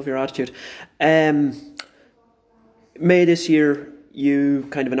love your attitude. May this year, you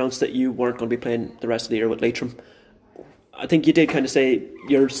kind of announced that you weren't going to be playing the rest of the year with Leitrim. I think you did kind of say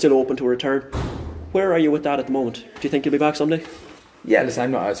you're still open to a return. Where are you with that at the moment? Do you think you'll be back someday? Yeah,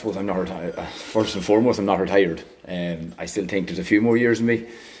 listen, I suppose I'm not retired. First and foremost, I'm not retired. I still think there's a few more years in me.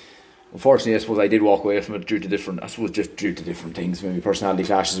 Unfortunately, I suppose I did walk away from it due to different things. Maybe personality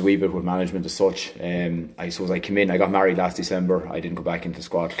clashes a wee bit with management as such. I suppose I came in, I got married last December. I didn't go back into the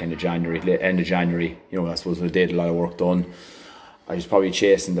squad till kind of January, end of January. I suppose with a day, a lot of work done. I was probably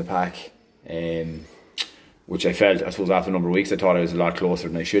chasing the pack, which I felt, I suppose after a number of weeks, I thought I was a lot closer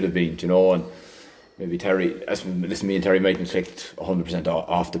than I should have been, and maybe me and Terry mightn't clicked 100%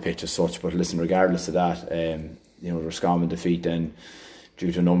 off the pitch as such, but listen, regardless of that, there was common defeat then.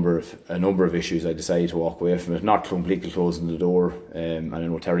 Due to a number of issues, I decided to walk away from it, not completely closing the door. And I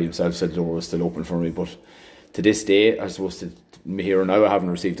know Terry himself said the door was still open for me, but to this day, I suppose here and now, I haven't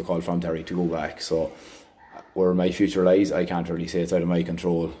received a call from Terry to go back. So where my future lies, I can't really say. It's out of my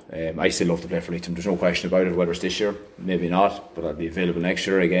control. I still love to play for Leitrim. There's no question about it. Whether it's this year, maybe not, but I'll be available next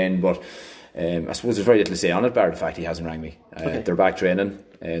year again. But I suppose there's very little to say on it, bar the fact he hasn't rang me. They're back training.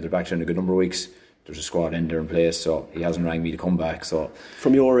 They're back training a good number of weeks. There's a squad in there in place, so he hasn't rang me to come back. So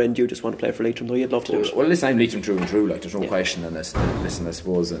from your end, you just want to play for Leitrim, though you'd love to do it. Well, listen, I'm Leitrim through and through. Like, there's no question. And listen, I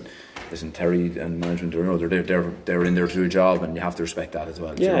suppose, Terry and management, they're in there to do a job, and you have to respect that as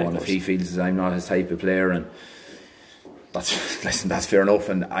well. And if he feels that I'm not his type of player, and that's fair enough,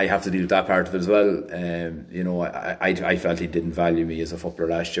 and I have to deal with that part of it as well. I felt he didn't value me as a footballer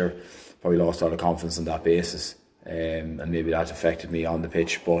last year. Probably lost a lot of confidence on that basis. And maybe that affected me on the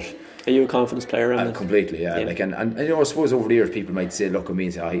pitch, but are you a confidence player? Completely, yeah. Like, and I suppose over the years people might say, look at me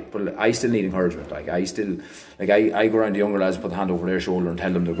and say, but I still need encouragement. Like, I go around the younger lads, put the hand over their shoulder and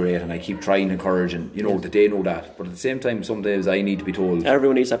tell them they're great, and I keep trying to encourage, and that they know that. But at the same time, some days I need to be told.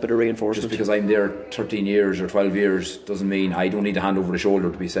 Everyone needs that bit of reinforcement. Just because I'm there 13 years or 12 years doesn't mean I don't need a hand over the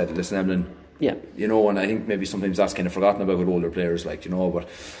shoulder to be said, listen, Emlyn. Yeah. And I think maybe sometimes that's kind of forgotten about with older players, but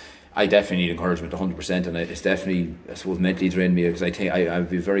I definitely need encouragement 100%, and it's definitely, I suppose, mentally drained me, because I think I'd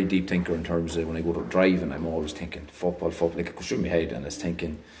be a very deep thinker in terms of when I go to drive, and I'm always thinking football, like it goes through my head, and it's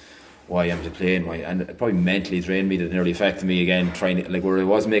thinking why am I playing, and it probably mentally drained me, that nearly affected me again, trying to, like, where I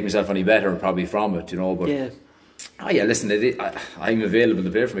wasn't making myself any better probably from it, but listen, I'm available to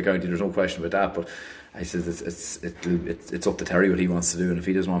play for my county, there's no question about that, but I said it's up to Terry what he wants to do, and if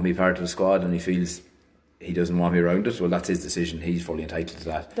he doesn't want me part of the squad and he feels he doesn't want me around it, well, that's his decision. He's fully entitled to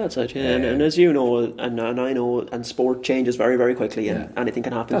that. That's it, yeah. And as you know, and I know, and sport changes very, very quickly, and anything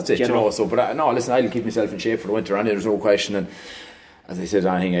can happen. That's it, So, but listen, I'll keep myself in shape for the winter, and there's no question. And as I said,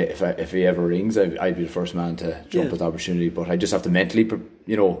 anything, if he ever rings, I'd be the first man to jump at the opportunity. But I just have to mentally,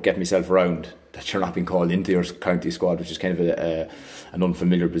 get myself around that you're not being called into your county squad, which is kind of an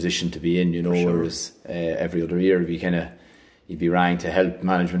unfamiliar position to be in, Sure. Whereas every other year, you you'd be rang to help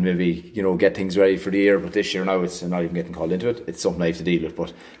management maybe, you know, get things ready for the year. But this year now, I'm not even getting called into it. It's something I have to deal with.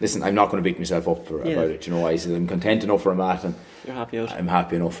 But listen, I'm not going to beat myself up about it. You know, I said I'm content enough where I'm at, and you're happy out. I'm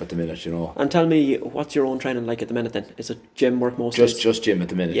happy enough at the minute, you know. And tell me, what's your own training like at the minute then? Is it gym work mostly? Just gym at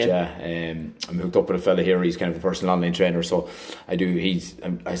the minute, yeah. I'm hooked up with a fella here. He's kind of a personal online trainer, so I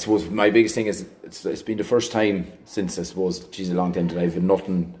suppose my biggest thing is it's been the first time since, I suppose, a long time that I've had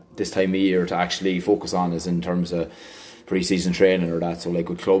nothing this time of year to actually focus on, as in terms of pre-season training or that. So like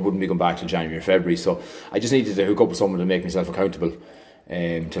with club wouldn't be going back to January or February, so I just needed to hook up with someone to make myself accountable,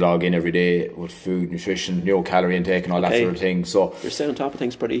 to log in every day with food, nutrition, you know, calorie intake and all that sort of thing. So you're staying on top of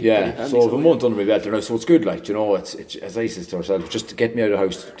things pretty handy, so I've a month under my belt now, so it's good, like, you know. It's as I said to ourselves, just to get me out of the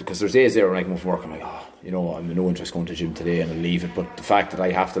house, because there's days there when I come from work, I'm like, you know, I'm no interest going to the gym today, and I'll leave it. But the fact that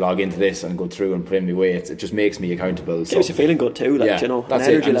I have to log into this and go through and put in my weight, it just makes me accountable. Keeps you feeling good too, like, you know. That's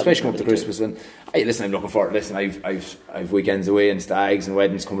it, and especially coming to Christmas. And listen, I'm looking forward. Listen, I've weekends away and stags and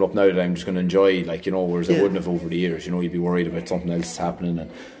weddings coming up now that I'm just going to enjoy, like, you know, whereas I wouldn't have over the years. You know, you'd be worried about something else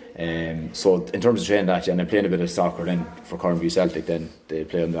happening. And so in terms of training that, and I'm playing a bit of soccer then for Cornview Celtic. Then they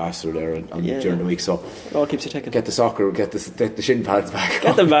play on the Astro there during the week, so it all keeps you ticking. Get the soccer, get the shin pads back.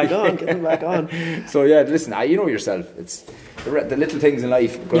 Get them back on. So yeah, listen, you know yourself. It's the little things in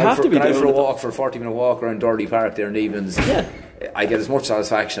life. Going out for a walk, for a 40-minute walk around Dorley Park there in the evenings. Yeah. I get as much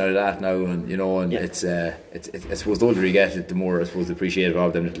satisfaction out of that now, and you know, and it's I suppose the older you get, the more I suppose appreciative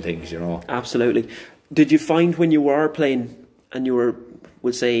of them little things, you know. Absolutely. Did you find when you were playing and you were,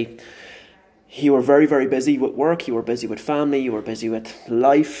 we'll say, you were very, very busy with work, you were busy with family, you were busy with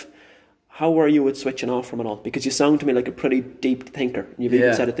life, how were you with switching off from it all? Because you sound to me like a pretty deep thinker. You've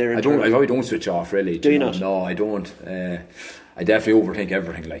even said it there. I probably don't switch off, really. Do you not? No, I don't. I definitely overthink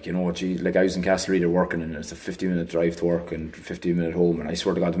everything. Like, you know, like I was in Castlereagh working, and it's a 50-minute drive to work and 15-minute home, and I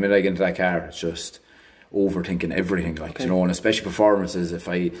swear to God, the minute I get into that car, it's just overthinking everything. Like, you know, and especially performances. If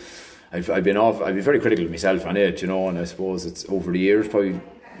I've been very critical of myself on it, you know, and I suppose it's over the years probably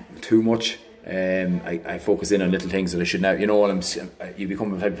too much. I focus in on little things that I should now, you know, and you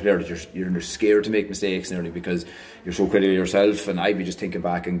become a type of player that you're scared to make mistakes nearly because you're so critical of yourself. And I'd be just thinking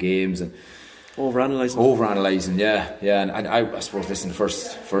back in games and overanalyzing, yeah. And I suppose, listen, the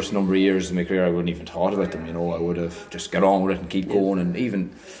first number of years of my career, I wouldn't even thought about them. You know, I would have just got on with it and keep going. And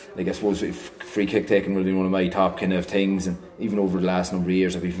even, like, I suppose free kick taking would be one of my top kind of things. And even over the last number of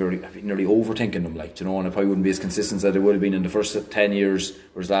years, I'd be nearly overthinking them, like, you know. And I probably wouldn't be as consistent as I would have been in the first 10 years,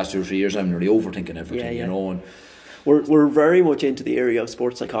 whereas the last 2 or 3 years, I'm nearly overthinking everything, you know. And we're very much into the area of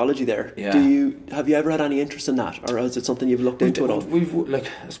sports psychology there. Yeah. Have you ever had any interest in that, or is it something you've looked into at all? We've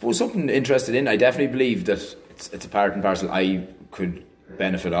I suppose something interested in. I definitely believe that it's a part and parcel I could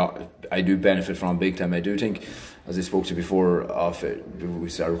benefit. I do benefit from big time. I do think, as I spoke to before, we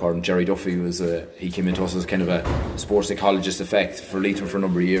started recording, Jerry Duffy he came into us as kind of a sports psychologist effect for Leitrim for a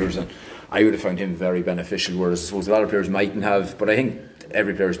number of years, and I would have found him very beneficial. Whereas I suppose a lot of players mightn't have, but I think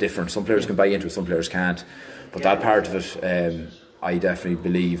every player is different. Some players can buy into it, some players can't. But that part of it, I definitely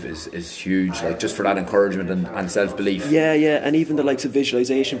believe is huge, like just for that encouragement and self-belief. Yeah, and even the likes of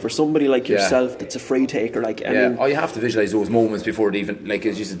visualisation for somebody like yourself that's a free taker. Like, I mean, you have to visualise those moments before they even, like,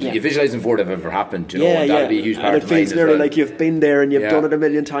 as you said, you visualise them before they've ever happened, you know, and that'll be a huge part of it. And it feels nearly like you've been there and you've done it a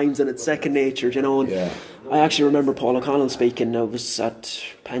million times and it's second nature, you know. And I actually remember Paul O'Connell speaking. I was at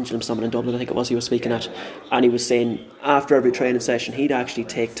Pendulum Summit in Dublin, I think it was, he was speaking at, and he was saying after every training session he'd actually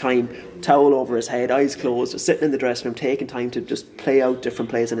take time, towel over his head, eyes closed, just sitting in the dressing room, taking time to just play out different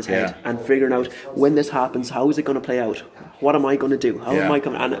plays in his head and figuring out, when this happens, how is it going to play out? What am I going to do? How am I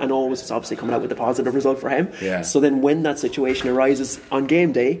coming? And always it's obviously coming out with a positive result for him. So then when that situation arises on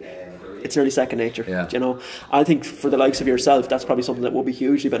game day, it's nearly second nature. You know, I think for the likes of yourself, that's probably something that will be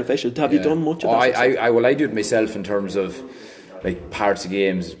hugely beneficial. Have you done much of that? I do it myself in terms of like parts of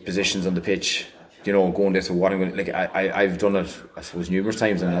games, positions on the pitch. You know, going this, what I'm going to, like, I've done it, I suppose, numerous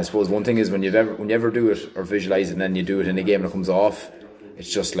times, and I suppose one thing is when you ever do it or visualise it and then you do it in a game and it comes off,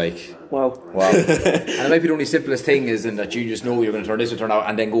 it's just like wow. And it might be the only simplest thing is in that you just know you're going to turn this or turn out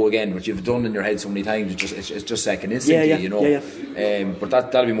and then go again, but you've done in your head so many times, it's just second instantly, you know. But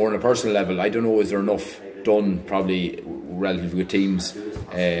that'll be more on a personal level. I don't know, is there enough done probably relatively good teams?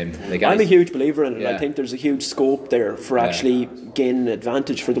 I'm a huge believer in it. I think there's a huge scope there for actually gaining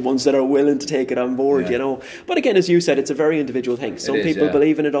advantage for the ones that are willing to take it on board, you know. But again, as you said, it's a very individual thing. Some people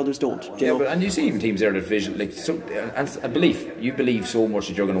believe in it, others don't. You know? And you see even teams there that vision, like, and a belief. You believe so much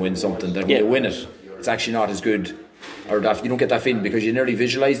that you're going to win something that when you win it, it's actually not as good or that you don't get that feeling because you nearly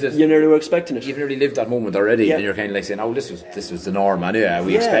visualised it. You nearly were expecting it. You've nearly lived that moment already, and you're kind of like saying, "Oh, this was the norm anyway.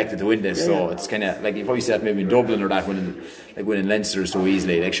 We expected to win this." So it's kind of like you probably said maybe in Dublin or that winning Leinster so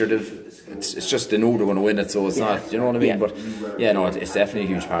easily. Like sure, it's just they know they're going to win it, so it's not. You know what I mean? But yeah, no, it's definitely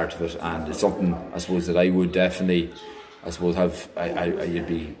a huge part of it, and it's something I suppose that I would definitely, have. You'd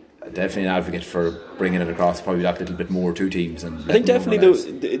be definitely an advocate for bringing it across probably that little bit more to teams. And I think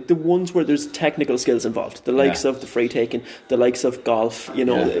definitely the ones where there's technical skills involved, the likes of the free taking, the likes of golf,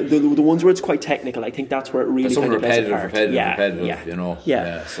 the ones where it's quite technical, I think that's where it really kind of repetitive, you know.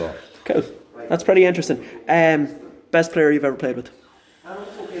 Yeah. So cool. That's pretty interesting. Best player you've ever played with?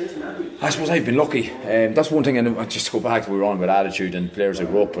 I suppose I've been lucky. That's one thing, and just to go back to what we were on about attitude and players I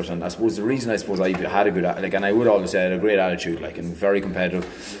grew up with, and I suppose the reason I had a good, and I would always say I had a great attitude, and very competitive.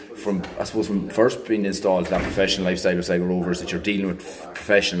 From first being installed to that professional lifestyle of Sligo Rovers, that you're dealing with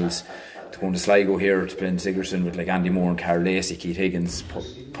professionals, to going to Sligo here to play in Sigerson with Andy Moore and Carl Lacey, Keith Higgins,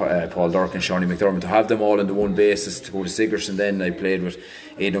 Paul Durkin, Shawnee McDermott, to have them all into one basis, to go to Sigerson. Then I played with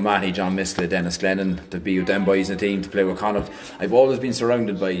Aidan O'Mahony, John Miskla, Dennis Glennon, to be with them boys in the team, to play with Connacht. I've always been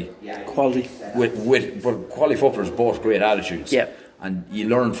surrounded by quality with quality footballers, both great attitudes. Yeah. And you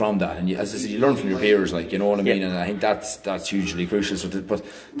learn from that, and as I said, you learn from your peers, you know what I mean. And I think that's hugely crucial. So, but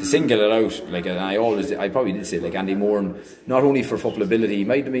to single it out, and I probably did say Andy Moore, not only for football ability, he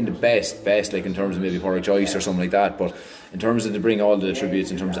might have been the best, in terms of maybe Porrick Joyce or something like that, but in terms of to bring all the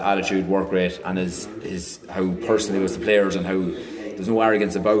attributes in terms of attitude, work rate, and his how personally was the players and how there's no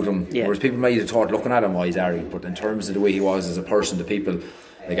arrogance about him. Whereas people might have thought looking at him, he's arrogant, but in terms of the way he was as a person to people.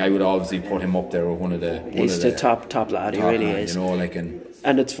 I would obviously put him up there with one of the. He's the top lad. He really is. You know,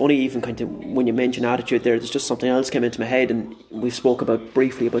 and it's funny, even kind of when you mention attitude, there's just something else came into my head, and we spoke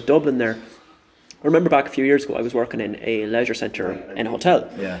briefly about Dublin there. I remember back a few years ago, I was working in a leisure centre in a hotel,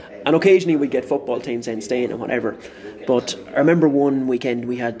 and occasionally we'd get football teams in staying and whatever. But I remember one weekend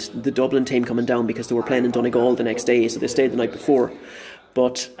we had the Dublin team coming down because they were playing in Donegal the next day, so they stayed the night before.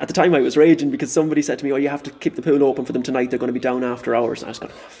 But at the time I was raging because somebody said to me, "Oh, you have to keep the pool open for them tonight, they're going to be down after hours." And I was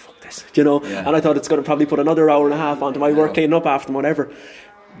going, "Oh, fuck this," and I thought it's going to probably put another hour and a half onto my work cleaning up after them, whatever.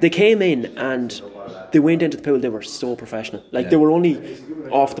 They came in and they went into the pool. They were so professional. They were only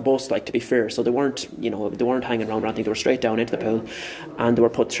off the bus, to be fair. So they weren't hanging around or anything. They were straight down into the pool, and they were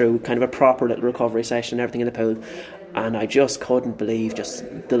put through kind of a proper little recovery session and everything in the pool. And I just couldn't believe just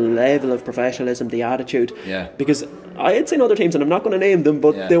the level of professionalism, the attitude. Because I had seen other teams, and I'm not going to name them,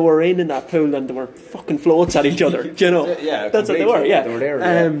 but they were in that pool and they were fucking floats at each other. That's what they were. They were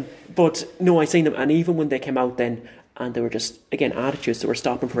there. But no, I seen them, and even when they came out then. And they were just, again, attitudes. They were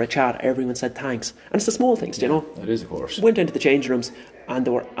stopping for a chat. Everyone said thanks. And it's the small things, you know. It is, of course. Went into the changing rooms and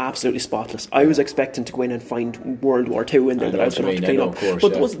they were absolutely spotless. I was expecting to go in and find World War II in there that I was going to have to clean up. Course,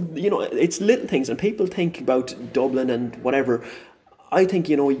 but it's little things. And people think about Dublin and whatever. I think,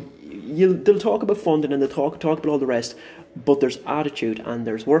 they'll talk about funding and they'll talk about all the rest. But there's attitude and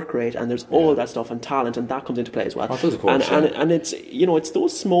there's work rate and there's all that stuff and talent, and that comes into play as well. Of course, and it's it's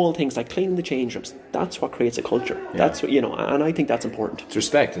those small things like cleaning the change rooms. That's what creates a culture. That's what and I think that's important. It's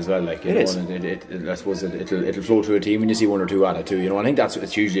respect as well, it is. And I suppose it'll flow through a team when you see one or two at it too. I think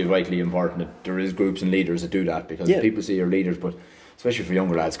it's hugely vitally important that there is groups and leaders that do that, because people see your leaders, but especially for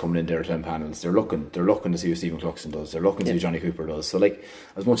younger lads coming in there to them panels, they're looking to see what Stephen Cluxton does, they're looking to see what Johnny Cooper does. So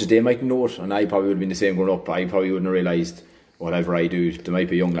as much as they might know it, and I probably would have been the same growing up, I probably wouldn't have realised whatever I do, there might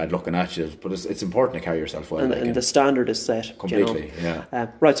be a young lad looking at you, but it's important to carry yourself well. And the standard is set completely.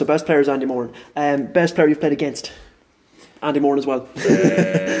 Right, so best player is Andy Moran. Best player you've played against? Andy Moran as well.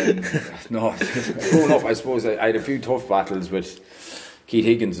 No, growing up I suppose I had a few tough battles with Keith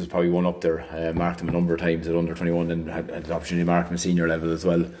Higgins. Was probably one up there. Marked him a number of times at under 21 and had the opportunity to mark him at senior level as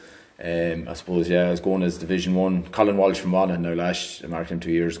well. I suppose I was going as Division 1. Colin Walsh from Monaghan, now I marked him 2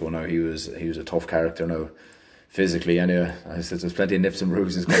 years ago now. He was a tough character now. Physically, anyway, I said there's plenty of nips and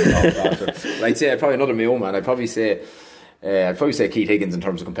bruises coming off after. But I'd say probably another Mayo man. I'd probably say Keith Higgins in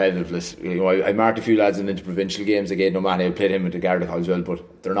terms of competitiveness. I marked a few lads in interprovincial games. Again, no man, I played him at the Garda as well,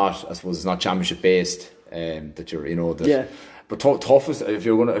 but they're not. I suppose it's not championship based. That you're, But toughest, if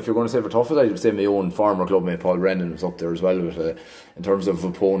you're going to say for toughest, I'd say my own former club mate Paul Brennan was up there as well. With in terms of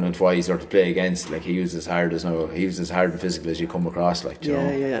opponent wise or to play against, he was as hard and physical as you come across.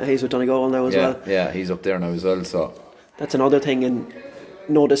 He's with Donegal now as well. Yeah, he's up there now as well. So that's another thing. And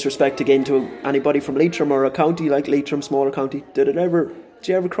no disrespect again to anybody from Leitrim or a county like Leitrim, smaller county. Did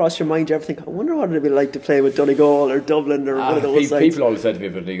you ever cross your mind? Did you ever think, I wonder what it'd be like to play with Donegal or Dublin or one of those sides? People always said to me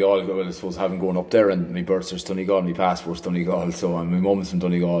about Donegal. Well, I suppose having gone up there, and my birth's Donegal, my passport's Donegal, so and my mum's from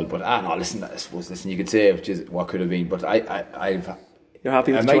Donegal. But listen, you could say what could have been. But You're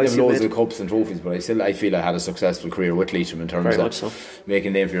happy with I the might choice have you loads made? of cups and trophies, but I feel I had a successful career with Leitrim in terms Very of much so. making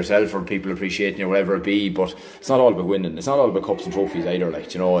a name for yourself or people appreciating you, whatever it be. But it's not all about winning. It's not all about cups and trophies either.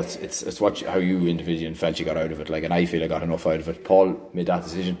 Like, you know, it's how you individually felt you got out of it. Like, and I feel I got enough out of it. Paul made that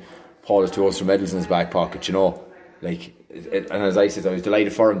decision. Paul has 2 Ulster medals in his back pocket. You know, like, and as I said, I was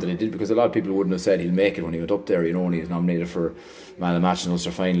delighted for him that he did, because a lot of people wouldn't have said he'll make it when he went up there. You know, and he was nominated for Man of the Match in Ulster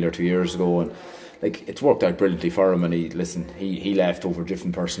final there 2 years ago, and like, it's worked out brilliantly for him. And he left over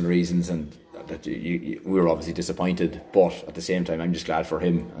different personal reasons, and that we were obviously disappointed, but at the same time I'm just glad for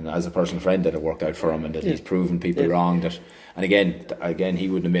him and as a personal friend that it worked out for him, and that he's proven people wrong. That, and again he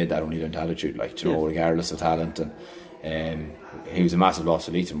wouldn't have made that only down to attitude, like, you know, regardless of talent. And he was a massive loss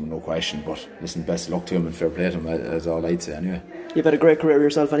to Leitrim, no question. But listen, best of luck to him and fair play to him, that's all I'd say anyway. You've had a great career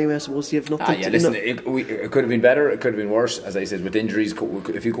yourself anyway, I suppose. You've nothing listen, it could have been better, it could have been worse. As I said, with injuries,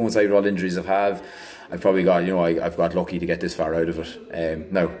 if you coincide with all injuries I've probably got, you know, I've got lucky to get this far out of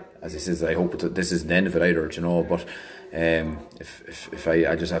it. Now, as I said, I hope this isn't the end of it either, you know. But if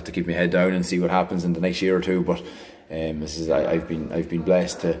I just have to keep my head down and see what happens in the next year or two. But I've been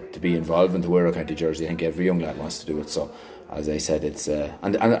blessed to be involved in the Wirral County jersey. I think every young lad wants to do it. So, as I said, it's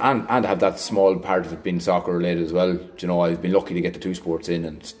and have that small part of it being soccer related as well. You know, I've been lucky to get the 2 sports in,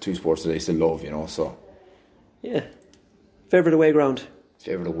 and 2 sports that I still love. You know, so yeah. Favourite away ground?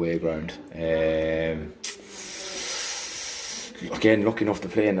 Favourite away ground. Again, lucky enough to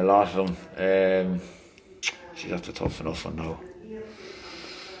play in a lot of them. That's a tough enough one now.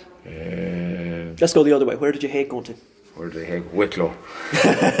 Let's go the other way. Where did you hate going to? Where did I hate? Wicklow.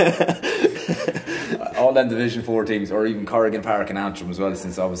 All them Division 4 teams, or even Corrigan Park and Antrim as well,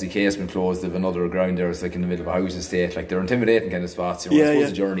 since obviously Case been closed. They've another ground there. It's like in the middle of a house estate. Like, they're intimidating kind of spots. You know, I suppose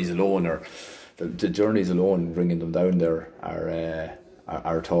the journeys alone, or the journeys alone, bringing them down there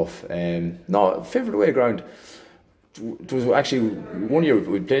are tough. No, favourite away ground. It was actually one year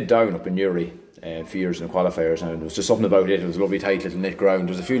we played down up in Newry a few years in the qualifiers, and it was just something about it. It was a lovely tight little knit ground.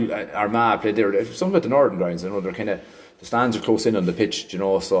 There was a few Armagh played there. Something about the northern grounds, you know, they're kind of, the stands are close in on the pitch, you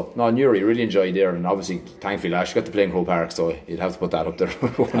know. So no, Newry really enjoyed there, and obviously thankfully last year got to play in Crow Park, so you'd have to put that up there.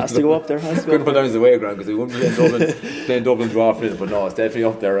 Has to go up there. Couldn't put down as the away ground because we wouldn't be playing Dublin too often, but no, it's definitely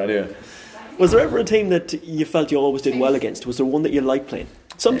up there anyway. Was there ever a team that you felt you always did well against? Was there one that you liked playing?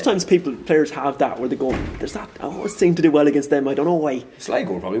 Sometimes players have that where they go, there's that, I always seem to do well against them, I don't know why.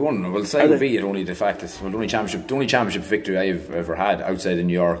 Sligo probably won. Well, Sligo beat it only the fact that the only championship victory I've ever had outside of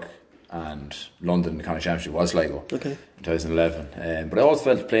New York and London, the kind of championship, was Sligo. Okay. In 2011. But I always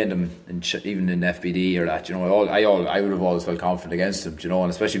felt playing them even in FBD or that, you know, I would have always felt confident against them, you know,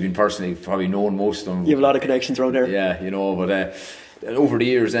 and especially being personally probably known most of them. You have a lot of connections around there. Yeah, you know, but over the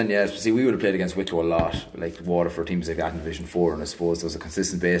years then, see, we would have played against Wicklow a lot, like Waterford, teams like that in Division 4, and I suppose there was a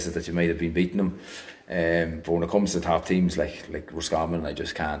consistent basis that you might have been beating them. But when it comes to top teams like Roscommon, I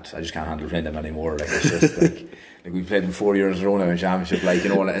just can't handle playing them anymore. Like, it's just like we've played them 4 years in a row now in Championship, like, you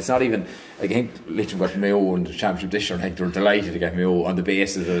know, and it's not even, like, I think Leitrim got Mayo in the Championship this year, and I think they were delighted to get Mayo on the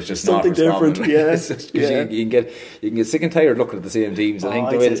basis that it's just something not Roscommon. Different, yeah. Because you can get sick and tired looking at the same teams. I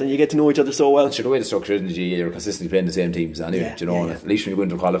think and you get to know each other so well. The way the structure is in the GAA, you're consistently playing the same teams anyway, you know, and at least when you go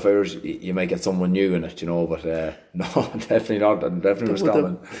into qualifiers, you might get someone new in it, you know, but no, definitely not, definitely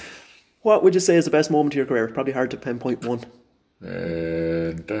Roscommon. What would you say is the best moment of your career? Probably hard to pinpoint one.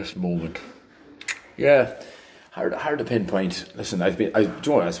 Best moment. Yeah, hard to pinpoint. Listen, I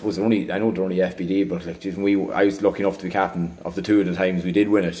suppose I know they're only FBD, but like, I was lucky enough to be captain of the 2 of the times we did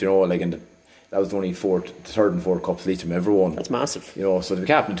win it, you know, like, and that was the only third and fourth cups Leitrim ever won. That's massive. You know, so to be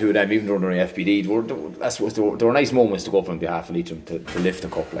captain of 2 of them, even though they're only FBD, they were nice moments to go up on behalf of Leitrim to lift the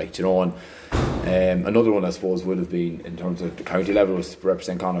cup, like, you know. And another one I suppose would have been in terms of the county level was to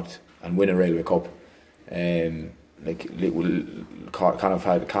represent Connacht and win a Railway Cup. Connacht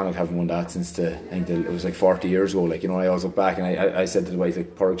haven't won that since I think it was like 40 years ago. Like, you know, I always look back and I said to the boys,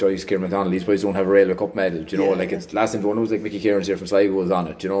 like, Porrick Joyce, Kieran McDonald, these boys don't have a Railway Cup medal, you know. Like, it's last time one was like Mickey Kieran's here from Sligo was on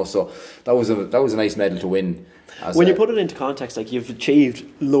it, you know. So that was a nice medal to win. When you put it into context, like, you've achieved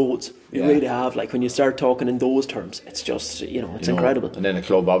loads. You really have. Like, when you start talking in those terms, it's just, you know, it's incredible. And then a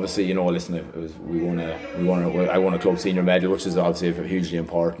club, obviously, you know, listen, I won a club senior medal, which is obviously hugely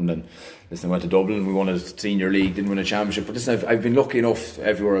important. And listen, I went to Dublin, we won a senior league, didn't win a championship. But listen, I've been lucky enough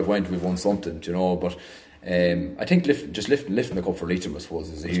everywhere I've went, we've won something, you know. But I think lifting the cup for Leitrim, I suppose,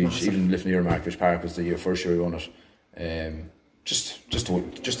 is a huge. Massive. Even lifting here at Markfish Park was the first year we won it. Just to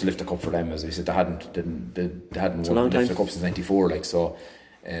lift the cup for them, as I said, they hadn't won the cup since '94, like, so.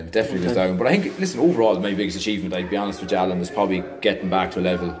 Definitely was down, but I think, listen, overall my biggest achievement, I'd be honest with you, Alan, was probably getting back to a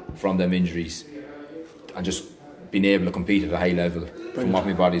level from them injuries and just being able to compete at a high level from what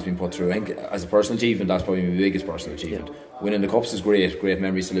my body's been put through. I think as a personal achievement, that's probably my biggest personal achievement. winning the cups is great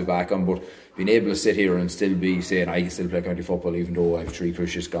memories to live back on, but being able to sit here and still be saying I can still play county football even though I have 3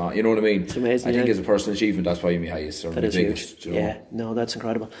 cruciates gone, you know what I mean? It's amazing. I think as a personal achievement that's probably my highest or that my is biggest. Huge. Yeah, no, that's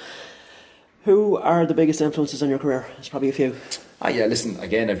incredible. Who are the biggest influences on your career? There's probably a few. Yeah, listen,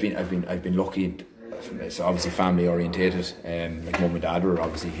 again, I've been lucky. It's obviously family orientated. Like mum and dad were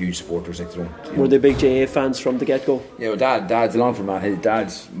obviously huge supporters. Like, were they big GAA fans from the get go? Yeah, well, dad's a Longford man. His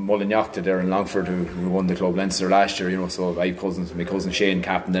dad's Mulligan there in Longford who won the club Leinster last year. You know, so I have cousins. My cousin Shane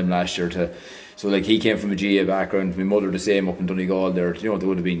captained them last year. So like he came from a GAA background. My mother the same up in Donegal. There, you know, there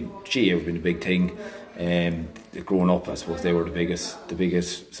would have been GAA would have been a big thing. Growing up, I suppose they were the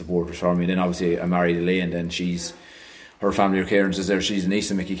biggest supporters for me. And then obviously I married Elaine, and her family are Cairns is there. She's a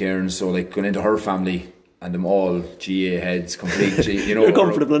niece of Mickey Cairns, so like going into her family and them all GAA heads completely, you know. You're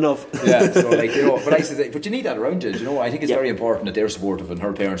comfortable enough. Yeah, so like, you know, but I said, but you need that around you, you know. I think it's very important that they're supportive, and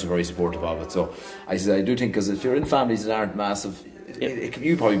her parents are very supportive of it. So I said, I do think, because if you're in families that aren't massive,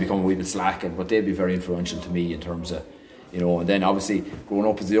 you probably become a wee bit slack, but they'd be very influential to me in terms of, you know. And then obviously growing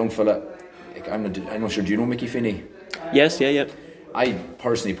up as a young fella, like, I'm not sure. Do you know Mickey Finney? Yes, yeah. I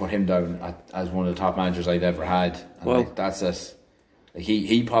personally put him down as one of the top managers I've ever had. And wow. Like, that's it. Like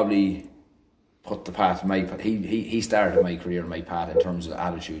he probably put the path. He started my career in my path in terms of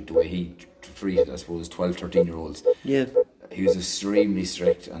attitude, the way he treated, I suppose, 12, 13-year-olds. Yeah. He was extremely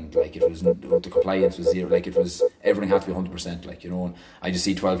strict, and like the compliance was zero. Like everything had to be 100%. Like, you know, and I just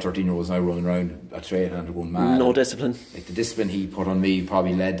see 12, 13-year-olds now running around a training and they're going mad. No discipline. Like the discipline he put on me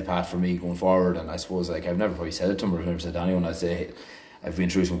probably led the path for me going forward. And I suppose, like, I've never probably said it to him, or I've never said to anyone. I say I've been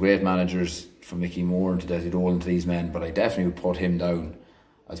through some great managers, from Mickey Moore to Dessie Dolan to these men, but I definitely would put him down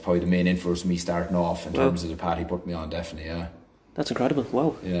as probably the main influence for me starting off in terms of the path he put me on. Definitely, yeah. That's incredible.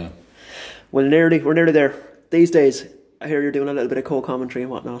 Wow. Yeah. Well, we're nearly there. These days, I hear you're doing a little bit of co-commentary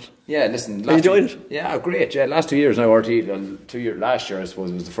and whatnot. Yeah, listen. Are you enjoying it? Yeah, great. Yeah, last 2 years now. Last year, I suppose,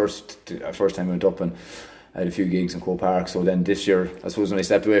 it was the first time I went up, and I had a few gigs in Croke Park. So then this year, I suppose, when I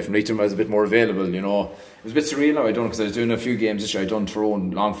stepped away from Leitrim, I was a bit more available. You know, it was a bit surreal now. I done, because I was doing a few games this year. I done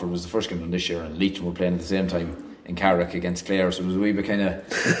Tyrone, Longford was the first game done this year, and Leitrim were playing at the same time in Carrick against Clare. So it was a wee bit kind of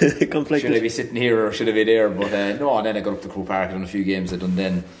conflicted. Should I be sitting here or should I be there? But no. And then I got up to Croke Park. I done a few games. I done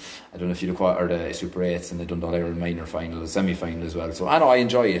a few the Super 8s, and I done the Ireland minor final, the semi-final as well. So I know I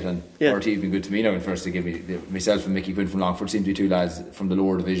enjoy it, and RT have been good to me now. And first, to give me myself and Mickey Quinn from Longford seem to be two lads from the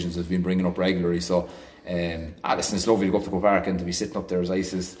lower divisions that have been bringing up regularly. So listen, it's lovely to go up to Croke Park and to be sitting up there as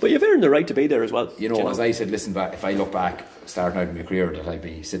ISIS. But you've earned the right to be there as well. You know, as I said, listen, back, if I look back, starting out in my career, that I'd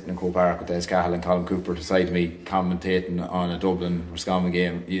be sitting in Croke Park with Des Cahill and Colin Cooper beside me, commentating on a Dublin Roscommon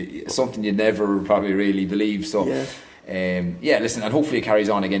game. Something you'd never probably really believe. So. Yeah. Listen, and hopefully it carries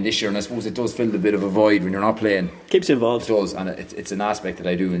on again this year, and I suppose it does fill a bit of a void when you're not playing. Keeps you involved. It does, and it's an aspect that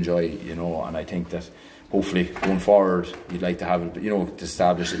I do enjoy, you know, and I think that hopefully going forward you'd like to have it, you know, to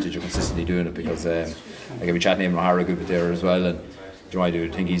establish it that you're consistently doing it, because like I've been chatting to him O'Hara a good bit there as well, and you know, I do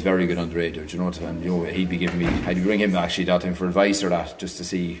think he's very good on the radio, you know, and you know, he'd be giving me, I'd bring him actually that time for advice or that, just to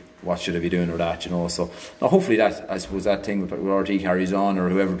see what should I be doing or that, you know. So now hopefully that, I suppose, that thing with RT carries on, or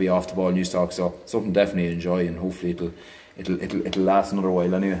whoever be off the ball news talk. So something definitely enjoy, and hopefully it'll last another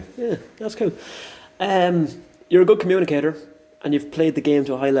while anyway. Yeah, that's cool. You're a good communicator, and you've played the game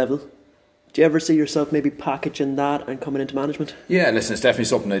to a high level. Do you ever see yourself maybe packaging that and coming into management? Yeah, listen, it's definitely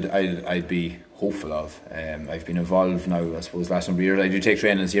something I'd be hopeful of. I've been involved now, I suppose, last number of years. I do take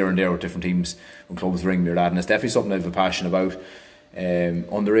trainings here and there with different teams when clubs ring me or that, and it's definitely something I have a passion about.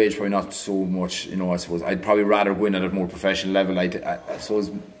 Underage, probably not so much, you know. I suppose I'd probably rather go in at a more professional level. I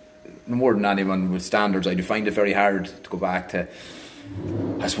suppose more than anyone with standards, I do find it very hard to go back to,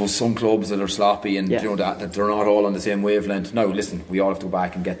 I suppose, some clubs that are sloppy, and you know that they're not all on the same wavelength. Now listen, we all have to go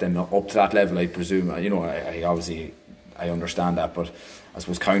back and get them up to that level, I presume. You know, I obviously I understand that, but I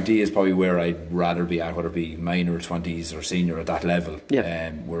suppose county is probably where I'd rather be at, whether it be minor 20s or senior at that level,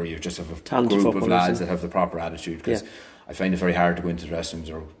 where you just have a group of lads that have the proper attitude, because I find it very hard to go into dressing rooms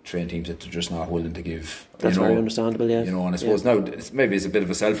or train teams that they're just not willing to give. That's very understandable, yeah. You know, and I suppose now maybe it's a bit of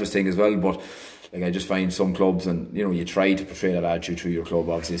a selfish thing as well, but like I just find some clubs, and you know, you try to portray that attitude through your club,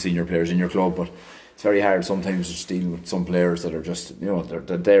 obviously senior players in your club, but it's very hard sometimes just dealing with some players that are just, you know,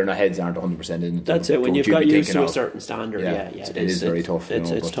 their heads aren't 100% in. That's it, when you've got used to a certain standard. It is very tough.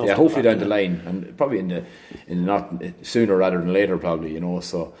 It's tough. Yeah, hopefully down the line, and probably in not sooner rather than later, probably, you know.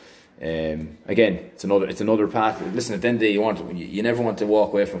 So again, it's another path. Listen, at the end of the day, you never want to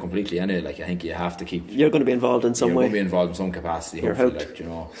walk away from completely anyway. Like, I think you have to keep. You're going to be involved in some way. You're going to be involved in some capacity. You're hooked, like, you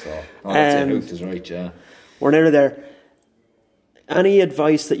know. So that's it. Hooked is right. Yeah. We're nearly there. Any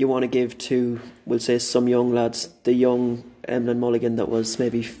advice that you want to give to, we'll say, some young lads, the young Emlyn Mulligan that was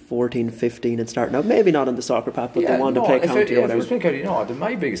maybe 14, 15 and starting out, maybe not on the soccer path, but they wanted to play county or whatever. If it was playing county,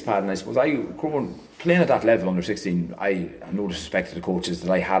 my biggest part, and I suppose playing at that level under 16, I no disrespect to the coaches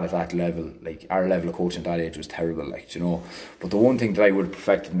that I had at that level, like our level of coaching at that age was terrible, like, you know. But the one thing that I would have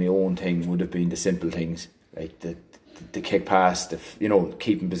perfected my own thing would have been the simple things, like the kick pass,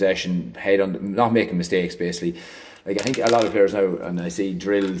 keeping possession, head on, not making mistakes, basically. Like, I think a lot of players now, and I see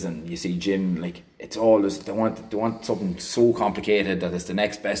drills and you see gym, like, it's always they want something so complicated that it's the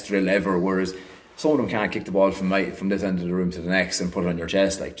next best drill ever, whereas some of them can't kick the ball from this end of the room to the next and put it on your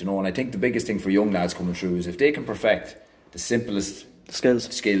chest, like, you know. And I think the biggest thing for young lads coming through is if they can perfect the simplest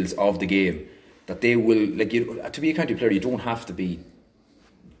skills of the game, that they will, like, to be a county player, you don't have to be,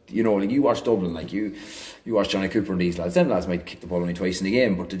 you know, like, you watch Dublin, like you watch Johnny Cooper and these lads. Them lads might kick the ball only twice in a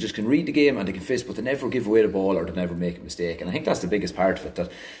game, but they just can read the game and they can fist, but they never give away the ball or they never make a mistake. And I think that's the biggest part of it,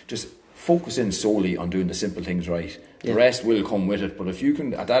 that just focus in solely on doing the simple things right. The rest will come with it. But if you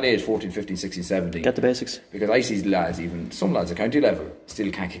can, at that age, 14, 15, 16, 17, get the basics. Because I see lads, even some lads at county level,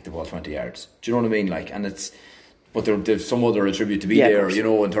 still can't kick the ball 20 yards. Do you know what I mean? Like, and it's, but there's some other attribute to be there, you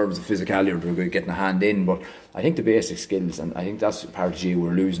know, in terms of physicality or getting a hand in. But I think the basic skills, and I think that's part of GAA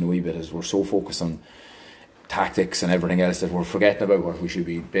we're losing a wee bit, is we're so focused on tactics and everything else that we're forgetting about what we should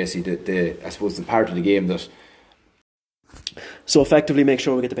be, basically I suppose the part of the game that. So effectively make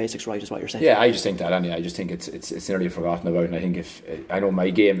sure we get the basics right is what you're saying. Yeah, I just think that anyway. I just think it's nearly forgotten about, and I think I know my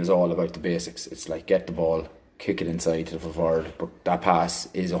game is all about the basics. It's like get the ball, kick it inside to the forward, but that pass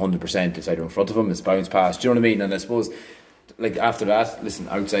is 100%. It's either in front of him, it's bounce pass. Do you know what I mean? And I suppose, like, after that, listen,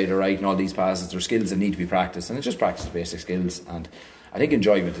 outside or right and all these passes, they're skills that need to be practiced, and it's just practice the basic skills. And I think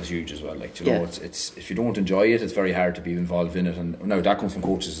enjoyment is huge as well. Like, you know, it's if you don't enjoy it, it's very hard to be involved in it. And now that comes from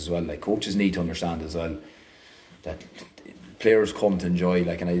coaches as well. Like, coaches need to understand as well that players come to enjoy,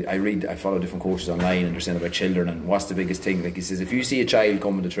 like, and I follow different coaches online and they're saying about children and what's the biggest thing. Like, he says, if you see a child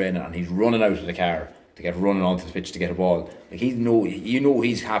coming to training and he's running out of the car to get running onto the pitch to get a ball, like,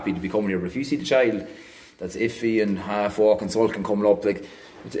 he's happy to be coming here. But if you see the child that's iffy and half walking, sulking, coming up, like,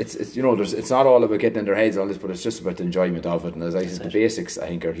 it's you know, it's not all about getting in their heads all this, but it's just about the enjoyment of it. And as I said, the basics I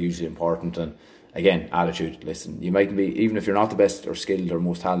think are hugely important. And again, attitude. Listen, you mightn't be, even if you're not the best or skilled or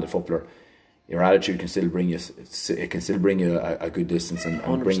most talented footballer, your attitude can still bring you. It can still bring you a good distance and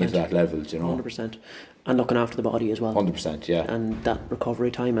bring you to that level. You know, 100%. And looking after the body as well. 100%, yeah. And that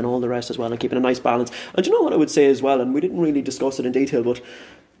recovery time and all the rest as well, and keeping a nice balance. And you know what I would say as well, and we didn't really discuss it in detail, but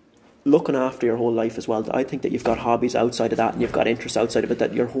looking after your whole life as well. I think that you've got hobbies outside of that, and you've got interests outside of it.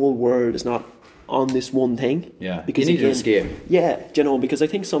 That your whole world is not on this one thing. Yeah, because you need to escape. Yeah, you know, because I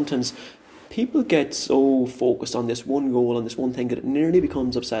think sometimes people get so focused on this one goal, on this one thing, that it nearly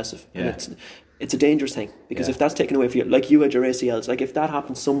becomes obsessive. Yeah. And it's a dangerous thing, because if that's taken away from you, like you had your ACLs, like if that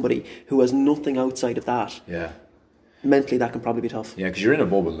happens to somebody who has nothing outside of that, mentally that can probably be tough. Yeah, because you're in a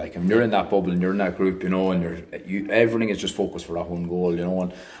bubble, like, and you're in that bubble and you're in that group, you know, and everything is just focused for that one goal, you know.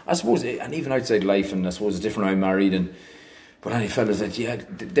 And I suppose, and even outside life, and I suppose it's different when I'm married, and but any fellas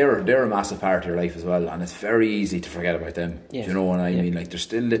that they're a massive part of your life as well, and it's very easy to forget about them. Yeah. You know what I mean? Like, there's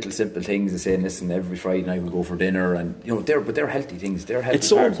still little simple things. They say, listen, every Friday night we'll go for dinner, and you know, they're healthy things. They're healthy. It's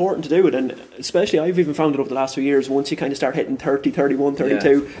so important to do it, and especially I've even found it over the last few years. Once you kind of start hitting 30, 31,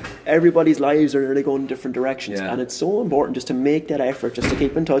 32, everybody's lives are really going in different directions, and it's so important just to make that effort, just to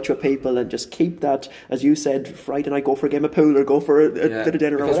keep in touch with people, and just keep that, as you said, Friday night go for a game of pool or go for a bit of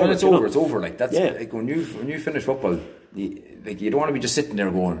dinner. Because or when whatever, it's over. Like, that's like when you finish football. You don't want to be just sitting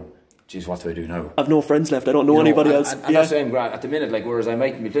there going, geez, what do I do now? I've no friends left, I don't know anybody else. And that's saying, at the minute, like, whereas I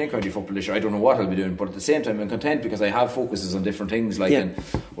might be playing county football this year, I don't know what I'll be doing, but at the same time I'm content because I have focuses on different things, like, and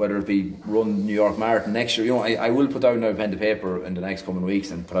whether it be run New York Marathon next year, you know, I will put down now a pen to paper in the next coming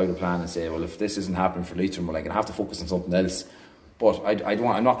weeks and put out a plan and say, well, if this isn't happening for Leitrim, well, I can have to focus on something else. But I'm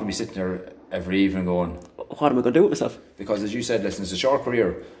not going to be sitting there every evening going, what am I going to do with myself? Because as you said, listen, it's a short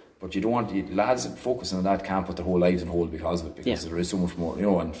career, but you don't want lads focusing on that can't put their whole lives on hold because of it, because there is so much more, you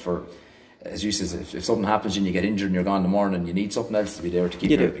know. And for, as you said, if something happens and you get injured and you're gone in the morning, you need something else to be there to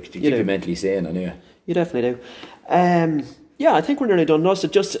keep you mentally sane. Anyway, you definitely do. I think we're nearly done now. So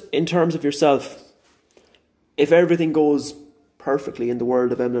just in terms of yourself, if everything goes perfectly in the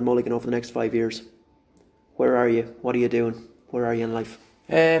world of Emlyn Mulligan over the next 5 years, where are you? What are you doing? Where are you in life?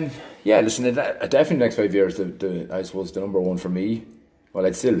 Listen, definitely the next 5 years, I suppose the number one for me. Well,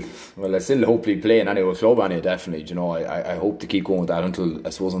 I'd still hopefully play in any old club, definitely. You know, I hope to keep going with that until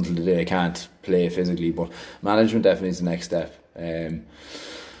the day I can't play physically. But management definitely is the next step.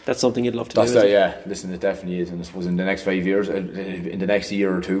 That's something you'd love to do. Listen, it definitely is, and I suppose in the next 5 years, in the next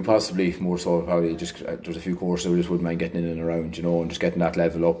year or two, possibly more so. Probably just there's a few courses I just wouldn't mind getting in and around, you know, and just getting that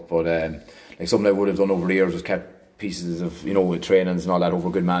level up. But like something I would have done over the years was kept pieces of, with trainings and all that over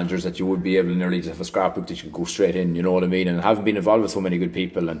good managers, that you would be able to nearly just have a scrapbook that you could go straight in, you know what I mean? And having been involved with so many good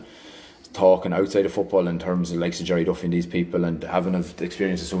people and talking outside of football in terms of like Jerry Duffy and these people, and having the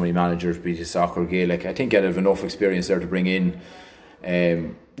experience of so many managers, be it soccer, Gaelic, I think I'd have enough experience there to bring in.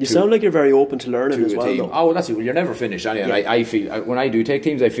 You sound like you're very open to learning as well, team. though. Oh, that's it. Well, you're never finished anyway. Yeah. I feel when I do take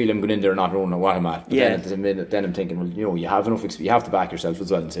teams, I feel I'm going in there not knowing what I'm at. But then I'm thinking, well, you have enough. You have to back yourself as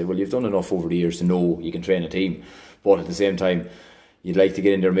well and say, well, you've done enough over the years to know you can train a team. But at the same time, you'd like to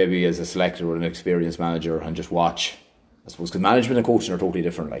get in there maybe as a selector or an experienced manager and just watch. I suppose because management and coaching are totally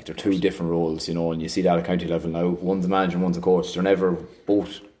different. Like they're two different roles, and you see that at county level now. One's a manager, and one's a coach. They're never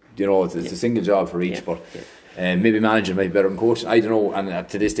both. It's a single job for each, but. Maybe managing might be better than coaching. I don't know, and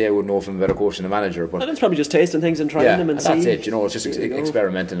to this day I wouldn't know if I'm a better coach than a manager. But it's probably just tasting things and trying them and that's see. it. It's just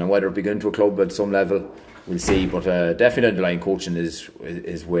experimenting, and whether it be going to a club at some level, we'll see. But definitely underlying coaching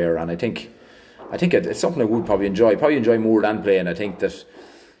is where, and I think it's something I would probably enjoy more than playing. I think that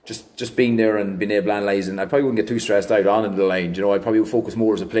just being there and being able to analyse, and I probably wouldn't get too stressed out on the line. I probably would focus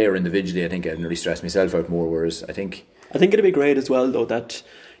more as a player individually. I think I'd really stress myself out more. Whereas I think it'd be great as well, though, that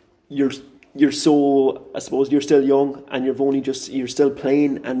you're so, I suppose you're still young and you're still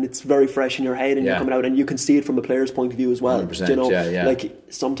playing and it's very fresh in your head and you're coming out and you can see it from the player's point of view as well. 100%, like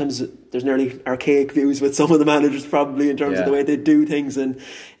sometimes there's nearly archaic views with some of the managers probably in terms of the way they do things, and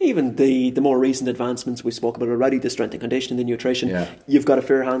even the more recent advancements we spoke about already, the strength and conditioning, the nutrition, you've got a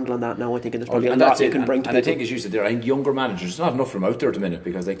fair handle on that now. I think, and there's probably a lot you can bring to people. I think as you said there, I think younger managers, there's not enough from out there at the minute,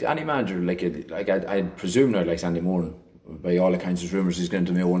 because like any manager, like I presume now, like Sandy Moran, by all accounts there's rumours he's going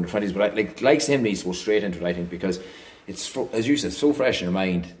to Mayo under-20s, but like him needs to go straight into it, I think, because it's, as you said, so fresh in your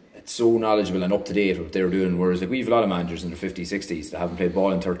mind, it's so knowledgeable and up to date what they're doing, whereas like we have a lot of managers in their 50s, 60s that haven't played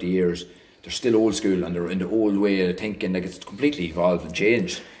ball in 30 years, they're still old school and they're in the old way of thinking, like it's completely evolved and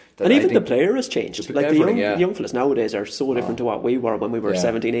changed. And even the player has changed. Like the young fellas nowadays are so different to what we were when we were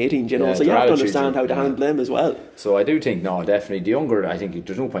 17, 18, so you have to understand how to handle them as well. So I do think, definitely the younger, I think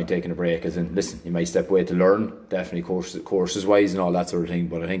there's no point taking a break, as in, listen, you might step away to learn, definitely courses wise and all that sort of thing,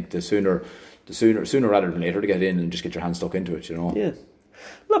 but I think the sooner rather than later to get in and just get your hands stuck into it, Yeah.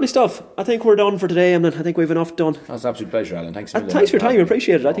 Lovely stuff. I think we're done for today, Emlyn. I think we've enough done. That's an absolute pleasure, Alan. Thanks for your time. I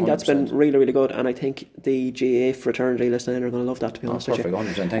appreciate it. I think 100%. That's been really, really good, and I think the GAA fraternity listening are going to love that, to be honest with you.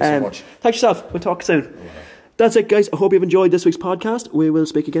 Perfect, 100%. Thanks so much. Thanks yourself. We'll talk soon. That's it, guys. I hope you've enjoyed this week's podcast. We will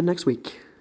speak again next week.